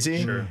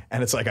crazy,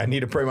 and it's like I need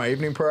to pray my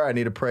evening prayer, I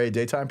need to pray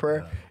daytime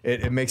prayer.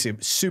 It makes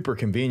it super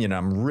convenient.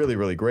 I'm really,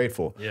 really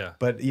grateful. Yeah.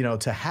 But you know,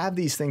 to have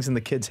these things in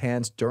the kids'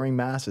 hands during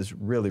Mass is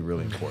really,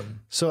 really important.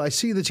 So I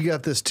see that you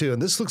got this too,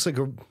 and this looks like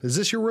is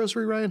this your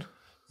rosary, Ryan?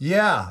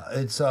 Yeah,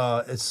 it's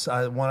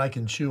one I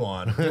can chew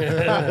on.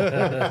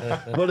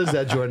 What is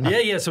that, Jordan?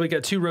 Yeah. So we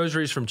got 2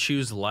 rosaries from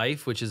Choose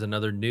Life, which is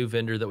another new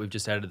vendor that we've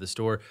just added to the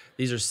store.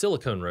 These are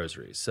silicone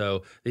rosaries,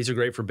 so these are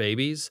great for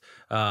babies.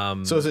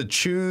 So is it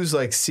choose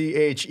like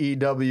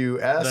CHEWS?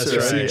 That's or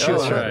right. C-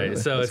 That's right.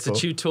 So that's it's cool. a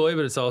chew toy,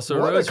 but it's also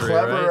a What a rosary.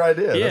 clever right?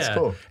 idea. Yeah. That's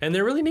cool. And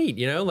they're really neat.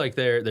 You know, like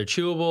they're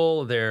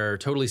chewable. They're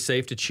totally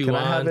safe to chew Can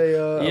on. I have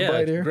a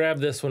bite here? Grab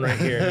this one right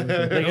here.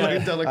 They got-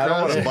 I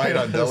don't want to bite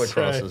on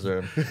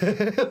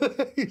Delacrosses.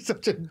 He's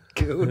such a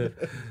goon.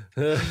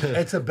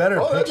 It's a better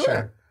That's picture.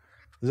 right.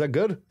 Is that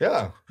good?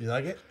 Yeah. You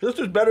like it? This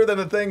is better than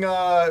the thing.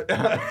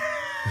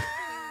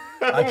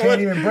 I can't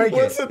even break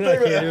What's it. the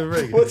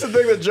thing? What's the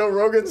thing that Joe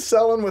Rogan's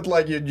selling with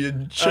like you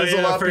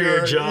chisel up for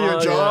your jaw?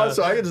 yeah.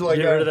 So I can just like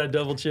Get rid of that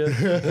double chin.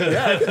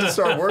 yeah, I can just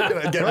start working.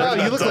 And get Wow, rid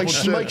of you look that like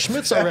double chin. Mike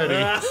Schmitz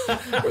already.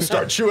 We'll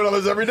start chewing on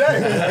this every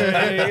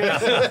day.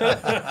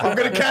 I'm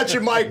gonna catch you,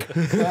 Mike.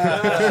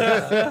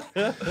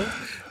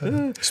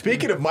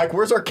 Speaking of Mike,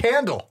 where's our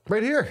candle?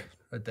 Right here.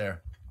 Right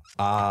there. He's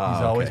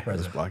always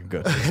present.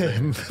 Good.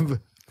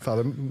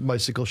 Father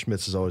Michael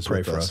Schmitz is always Pray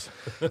with for us.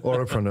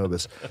 Ora pro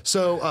nobis.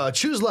 So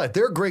Choose Life,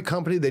 they're a great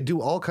company. They do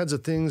all kinds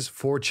of things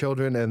for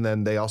children, and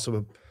then they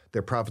also,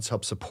 their profits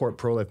help support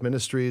pro-life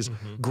ministries.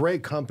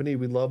 Great company.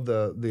 We love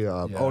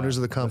the owners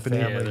of the company.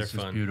 family they're is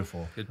just fun.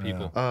 beautiful. Good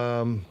people.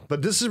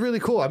 But this is really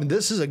cool. I mean,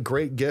 this is a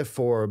great gift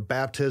for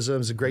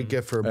baptisms, a great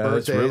gift for It's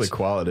birthdays. really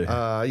quality.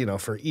 You know,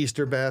 for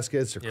Easter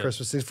baskets or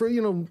Christmas things, for,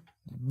 you know,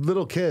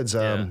 little kids.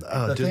 The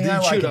Dude, thing they I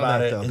like chewed on about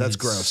that, it though. is That's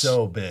it's gross.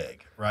 so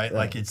big, right?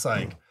 Like it's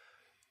like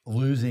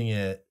losing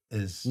it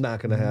is Not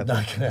going to happen.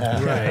 not gonna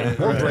happen. Right.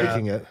 Or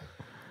breaking it.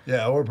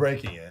 Yeah, we're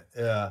breaking it.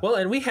 Yeah. Well,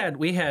 and we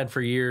had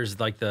for years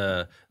like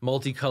the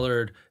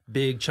multicolored,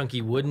 big,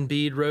 chunky wooden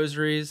bead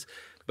rosaries.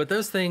 But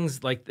those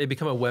things, like, they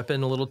become a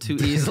weapon a little too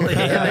easily,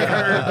 and they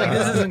hurt. Like,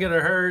 this isn't going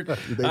to hurt.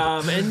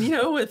 And, you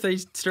know, if they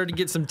start to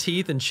get some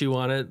teeth and chew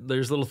on it,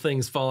 there's little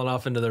things falling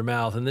off into their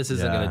mouth, and this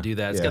isn't going to do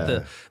that. It's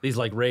got these,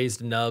 like,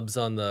 raised nubs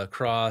on the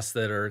cross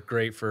that are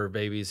great for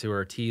babies who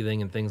are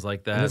teething and things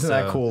like that. Isn't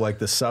that cool? Like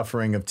the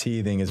suffering of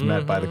teething is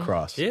met by the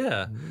cross.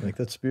 Yeah. Like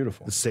that's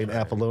beautiful. The St.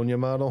 Apollonia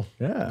model.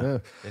 Yeah.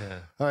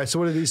 All right, so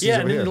what are these things Yeah,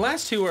 over and then here? the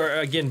last 2 are,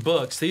 again,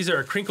 books. These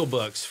are crinkle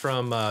books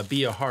from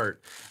Be a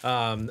Heart,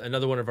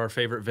 another one of our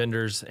favorite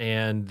vendors.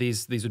 And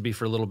these would be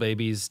for little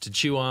babies to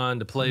chew on,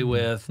 to play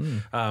with.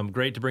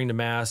 Great to bring to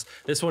Mass.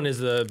 This one is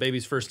the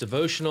baby's first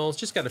devotional. It's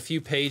just got a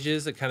few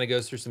pages that kind of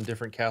goes through some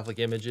different Catholic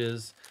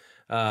images.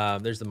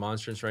 There's the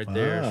monstrance right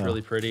there. It's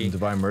really pretty.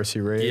 Divine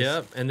Mercy Rays.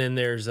 Yep. And then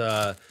there's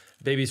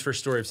baby's first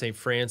story of St.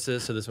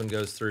 Francis. So this one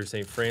goes through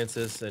St.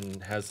 Francis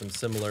and has some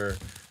similar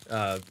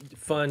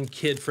fun,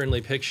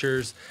 kid-friendly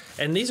pictures.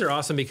 And these are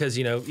awesome because,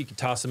 you know, you can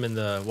toss them in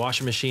the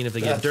washing machine if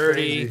they get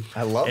dirty. crazy.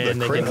 I love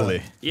And the they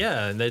crinkly.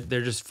 And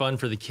they're just fun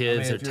for the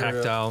kids. if they're you're,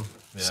 tactile.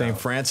 St.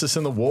 Francis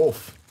and the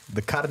Wolf,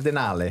 the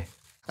Cardinale.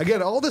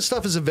 Again, all this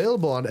stuff is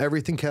available on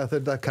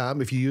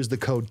everythingcatholic.com. If you use the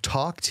code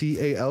TALK,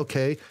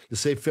 T-A-L-K, you'll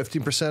save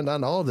 15%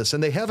 on all of this.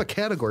 And they have a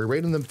category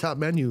right in the top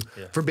menu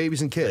for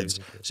babies and kids.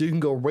 So you can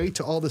go right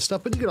to all this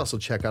stuff, but you can also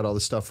check out all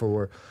this stuff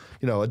for,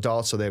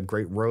 adults. So they have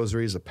great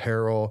rosaries,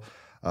 apparel,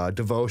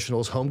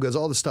 devotionals, home goods,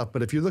 all this stuff.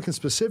 But if you're looking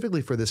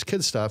specifically for this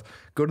kids stuff,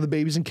 go to the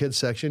babies and kids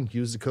section,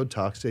 use the code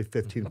TALK, save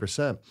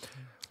 15%.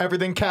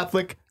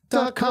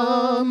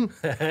 Everythingcatholic.com.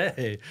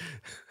 Hey.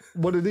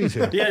 What are these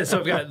here? Yeah, so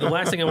I've got the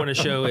last thing I want to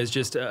show is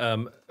just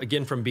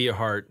again from Be a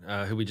Heart,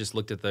 who we just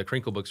looked at the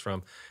crinkle books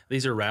from.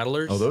 These are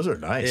rattlers. Oh, those are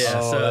nice. Yeah,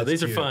 so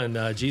these cute. are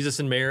fun. Jesus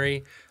and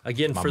Mary,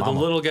 again for the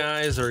little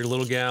guys or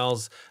little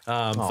gals,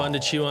 fun to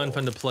chew on,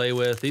 fun to play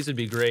with. These would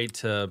be great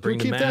to bring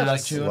to keep that?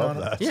 mass. Chewing on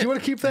them. Do you want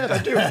to keep that? I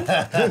do.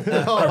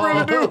 I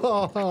really do.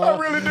 I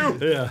really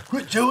do. Yeah.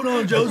 Quit chewing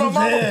on Joseph's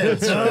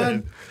head,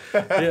 son.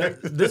 Yeah,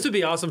 this would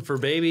be awesome for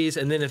babies,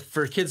 and then if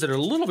for kids that are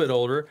a little bit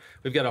older,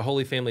 we've got a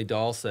Holy Family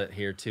doll set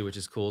here too, which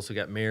is cool. So we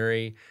got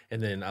Mary,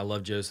 and then I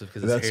love Joseph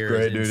because his That's hair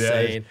great, is dude.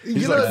 insane. Yeah.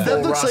 He's like that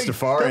full looks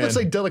Rastafarian.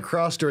 like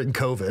Delacrosse during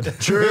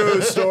COVID.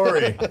 True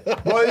story.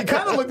 Well, you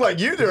kind of look like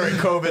you during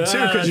COVID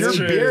too, because your That's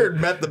true.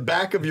 beard met the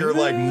back of your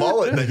like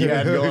mullet that you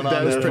had going on.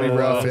 That was there pretty for a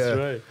while. rough, yeah. That's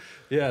right.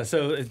 Yeah,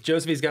 so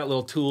Josephy's got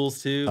little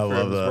tools too I for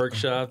love his that.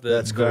 workshop.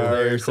 That's go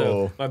very there. So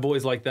cool. my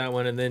boys like that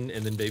one, and then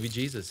baby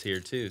Jesus here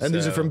too. And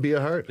these are So from Be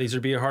a Heart? These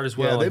are Be a Heart as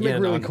Yeah, well. they make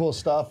Again, really on- cool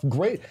stuff.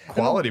 Great.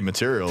 Quality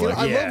material. You know,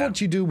 Like, I love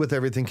what you do with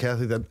Everything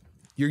Catholic, that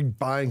you're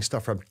buying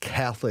stuff from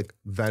Catholic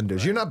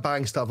vendors. You're not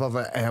buying stuff off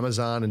of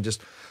Amazon and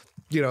just,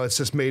 it's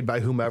just made by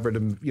whomever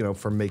to,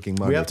 for making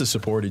money. we have to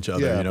support each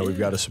other. Yeah. We've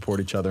got to support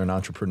each other in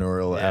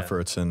entrepreneurial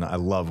efforts, and I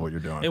love what you're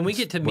doing. And we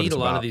get to It's what meet it's a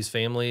lot about. of these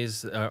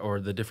families or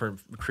the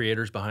different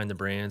creators behind the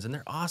brands, and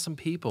they're awesome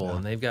people,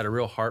 and they've got a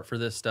real heart for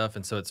this stuff,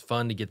 and so it's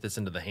fun to get this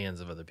into the hands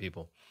of other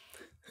people.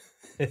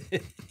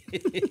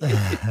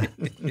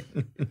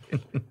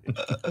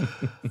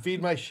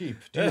 Feed my sheep.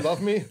 Do you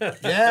love me?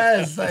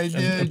 Yes, I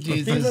do,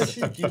 Jesus.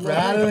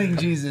 Rattling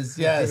Jesus,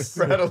 yes.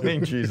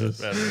 Rattling Jesus.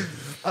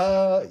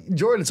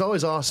 Jordan, it's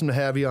always awesome to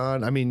have you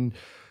on. I mean,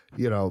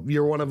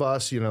 you're one of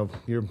us, you're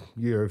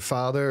a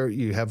father,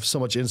 you have so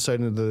much insight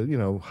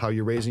into how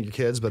you're raising your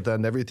kids, but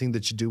then everything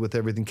that you do with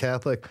Everything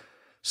Catholic,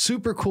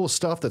 super cool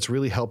stuff that's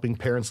really helping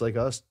parents like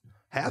us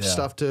have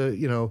stuff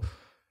to,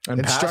 And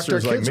instruct our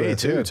pastors like kids me with,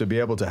 too, yeah. to be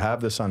able to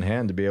have this on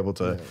hand, to be able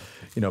to,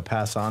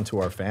 pass on to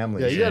our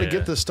families. Yeah, you got to Yeah,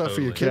 get this stuff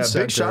for your totally. kids.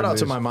 Yeah, big center shout out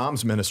to and my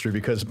mom's ministry,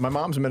 because my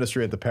mom's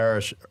ministry at the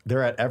parish,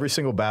 they're at every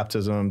single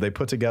baptism. They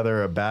put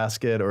together a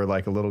basket or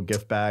like a little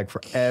gift bag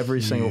for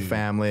every single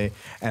family,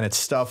 and it's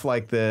stuff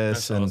like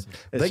this. That's and awesome.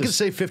 it's They can just,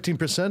 save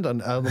 15%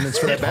 on elements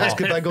for that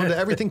basket by going to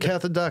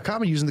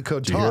everythingcatholic.com and using the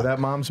code do you hear TALK. that,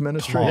 mom's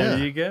ministry? There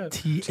you go.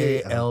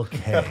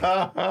 T-A-L-K.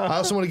 I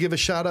also want to give a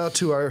shout out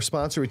to our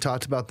sponsor. We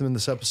talked about them in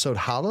this episode,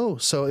 HALLOW.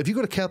 So if you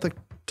go to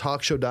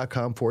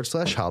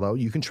CatholicTalkShow.com/HALLOW,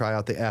 you can try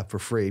out the app for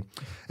free.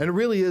 And it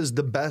really is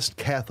the best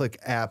Catholic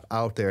app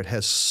out there. It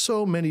has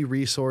so many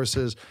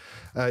resources.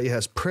 It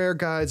has prayer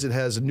guides. It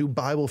has a new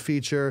Bible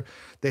feature.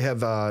 They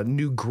have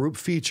new group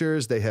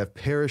features. They have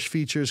parish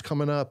features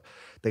coming up.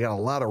 They got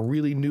a lot of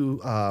really new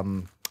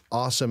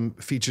awesome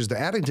features they're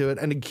adding to it,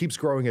 and it keeps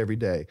growing every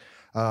day.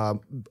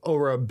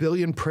 Over 1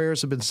 billion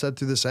prayers have been said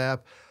through this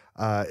app.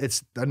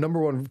 It's the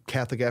 #1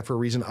 Catholic app for a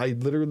reason. I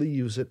literally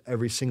use it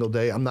every single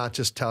day. I'm not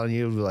just telling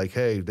you like,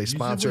 hey, they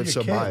sponsor it, with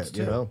so your buy kids,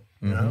 it. too.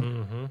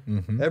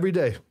 Every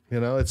day.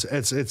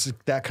 It's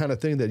that kind of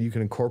thing that you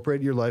can incorporate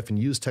in your life and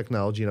use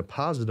technology in a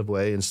positive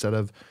way instead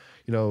of,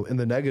 in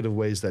the negative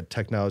ways that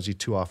technology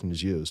too often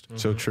is used.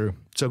 So true.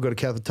 So go to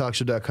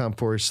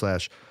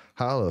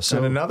CatholicTalkShow.com/HALLOW. So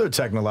And another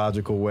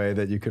technological way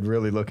that you could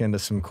really look into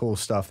some cool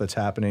stuff that's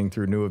happening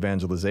through new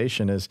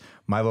evangelization is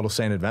My Little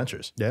Saint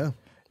Adventures. yeah.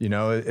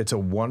 It's a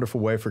wonderful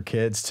way for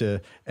kids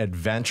to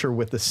adventure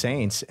with the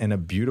saints in a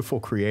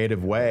beautiful,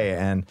 creative way.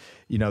 And,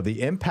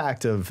 the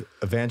impact of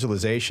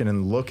evangelization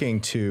and looking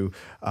to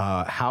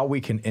how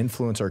we can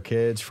influence our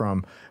kids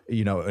from,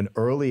 an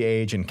early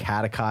age and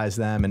catechize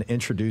them and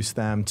introduce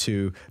them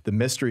to the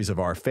mysteries of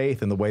our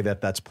faith and the way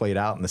that that's played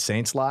out in the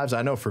saints' lives.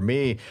 I know for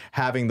me,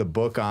 having the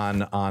book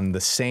on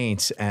the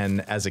saints,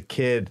 and as a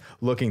kid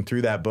looking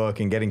through that book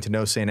and getting to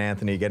know St.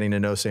 Anthony, getting to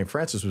know St.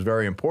 Francis was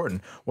very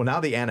important. Well, now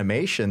the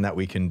animation that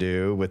we can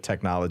do with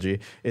technology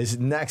is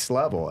next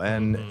level.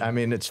 And I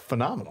mean, it's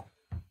phenomenal.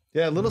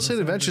 Yeah, Little Saint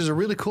Adventures is a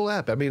really cool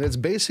app. I mean, it's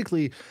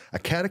basically a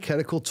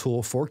catechetical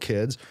tool for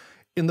kids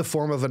in the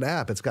form of an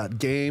app. It's got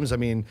games. I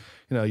mean,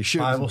 you shoot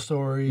Bible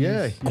stories.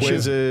 Yeah,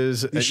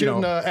 Quizzes. You're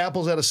shooting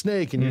apples at a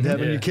snake, and you're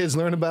having Yeah. your kids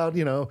learn about,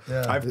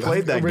 I've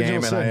played that original game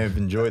and sin. I have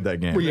enjoyed that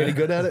game. Were you any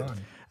good at it?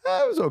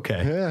 It was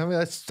okay. Yeah, I mean,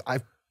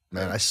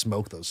 I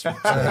smoke those.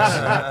 It's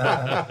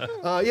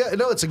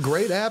a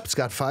great app. It's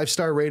got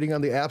 5-star rating on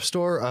the App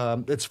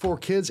Store. It's for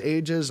kids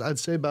ages, I'd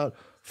say about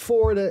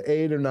 4 to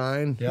 8 or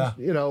 9. Yeah.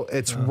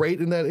 It's right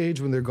in that age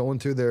when they're going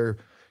through their,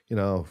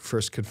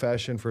 first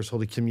confession, first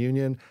Holy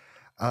Communion.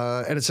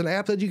 And it's an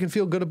app that you can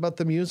feel good about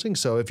them using.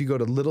 So if you go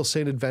to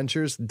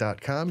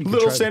littlesaintadventures.com, you can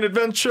Little try Saint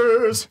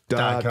Adventures.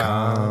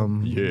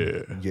 .com.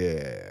 Yeah.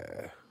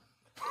 Yeah.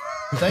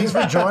 Thanks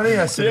for joining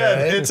us today.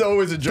 Yeah, it's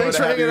always a joy Thanks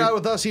to for have hanging you. out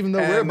with us, even though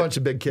we're a bunch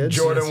of big kids.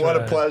 Jordan, That's what a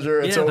right. pleasure.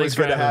 It's Yeah, always thanks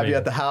for good to have having you me.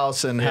 at the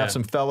house and Yeah. have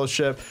some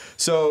fellowship.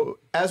 So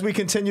as we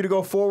continue to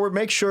go forward,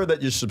 make sure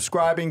that you're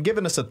subscribing,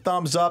 giving us a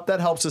thumbs up. That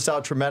helps us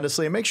out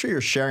tremendously. And make sure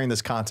you're sharing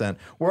this content.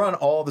 We're on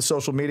all the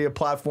social media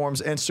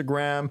platforms,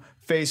 Instagram,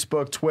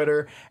 Facebook,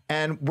 Twitter,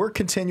 and we're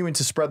continuing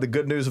to spread the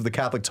good news of the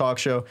Catholic Talk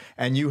Show,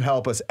 and you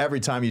help us every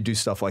time you do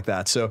stuff like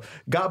that. So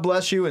God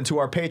bless you, and to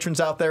our patrons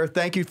out there,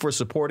 thank you for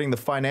supporting the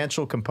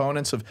financial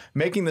components of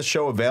making this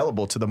show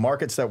available to the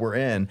markets that we're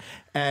in,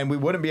 and we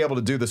wouldn't be able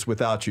to do this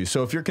without you.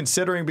 So if you're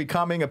considering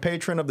becoming a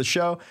patron of the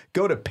show,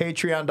 go to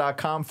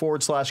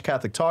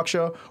patreon.com/Catholic Talk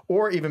Show,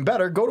 or even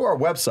better, go to our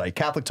website,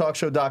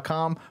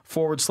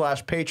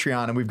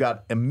 catholictalkshow.com/Patreon, and we've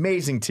got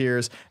amazing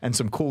tiers and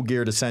some cool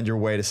gear to send your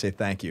way to say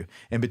thank you.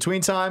 In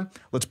between time,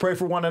 let's pray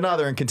for one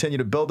another and continue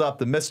to build up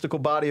the mystical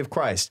body of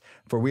Christ,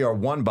 for we are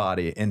one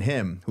body in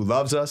him who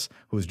loves us,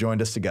 who has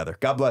joined us together.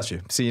 God bless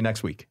you. See you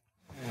next week.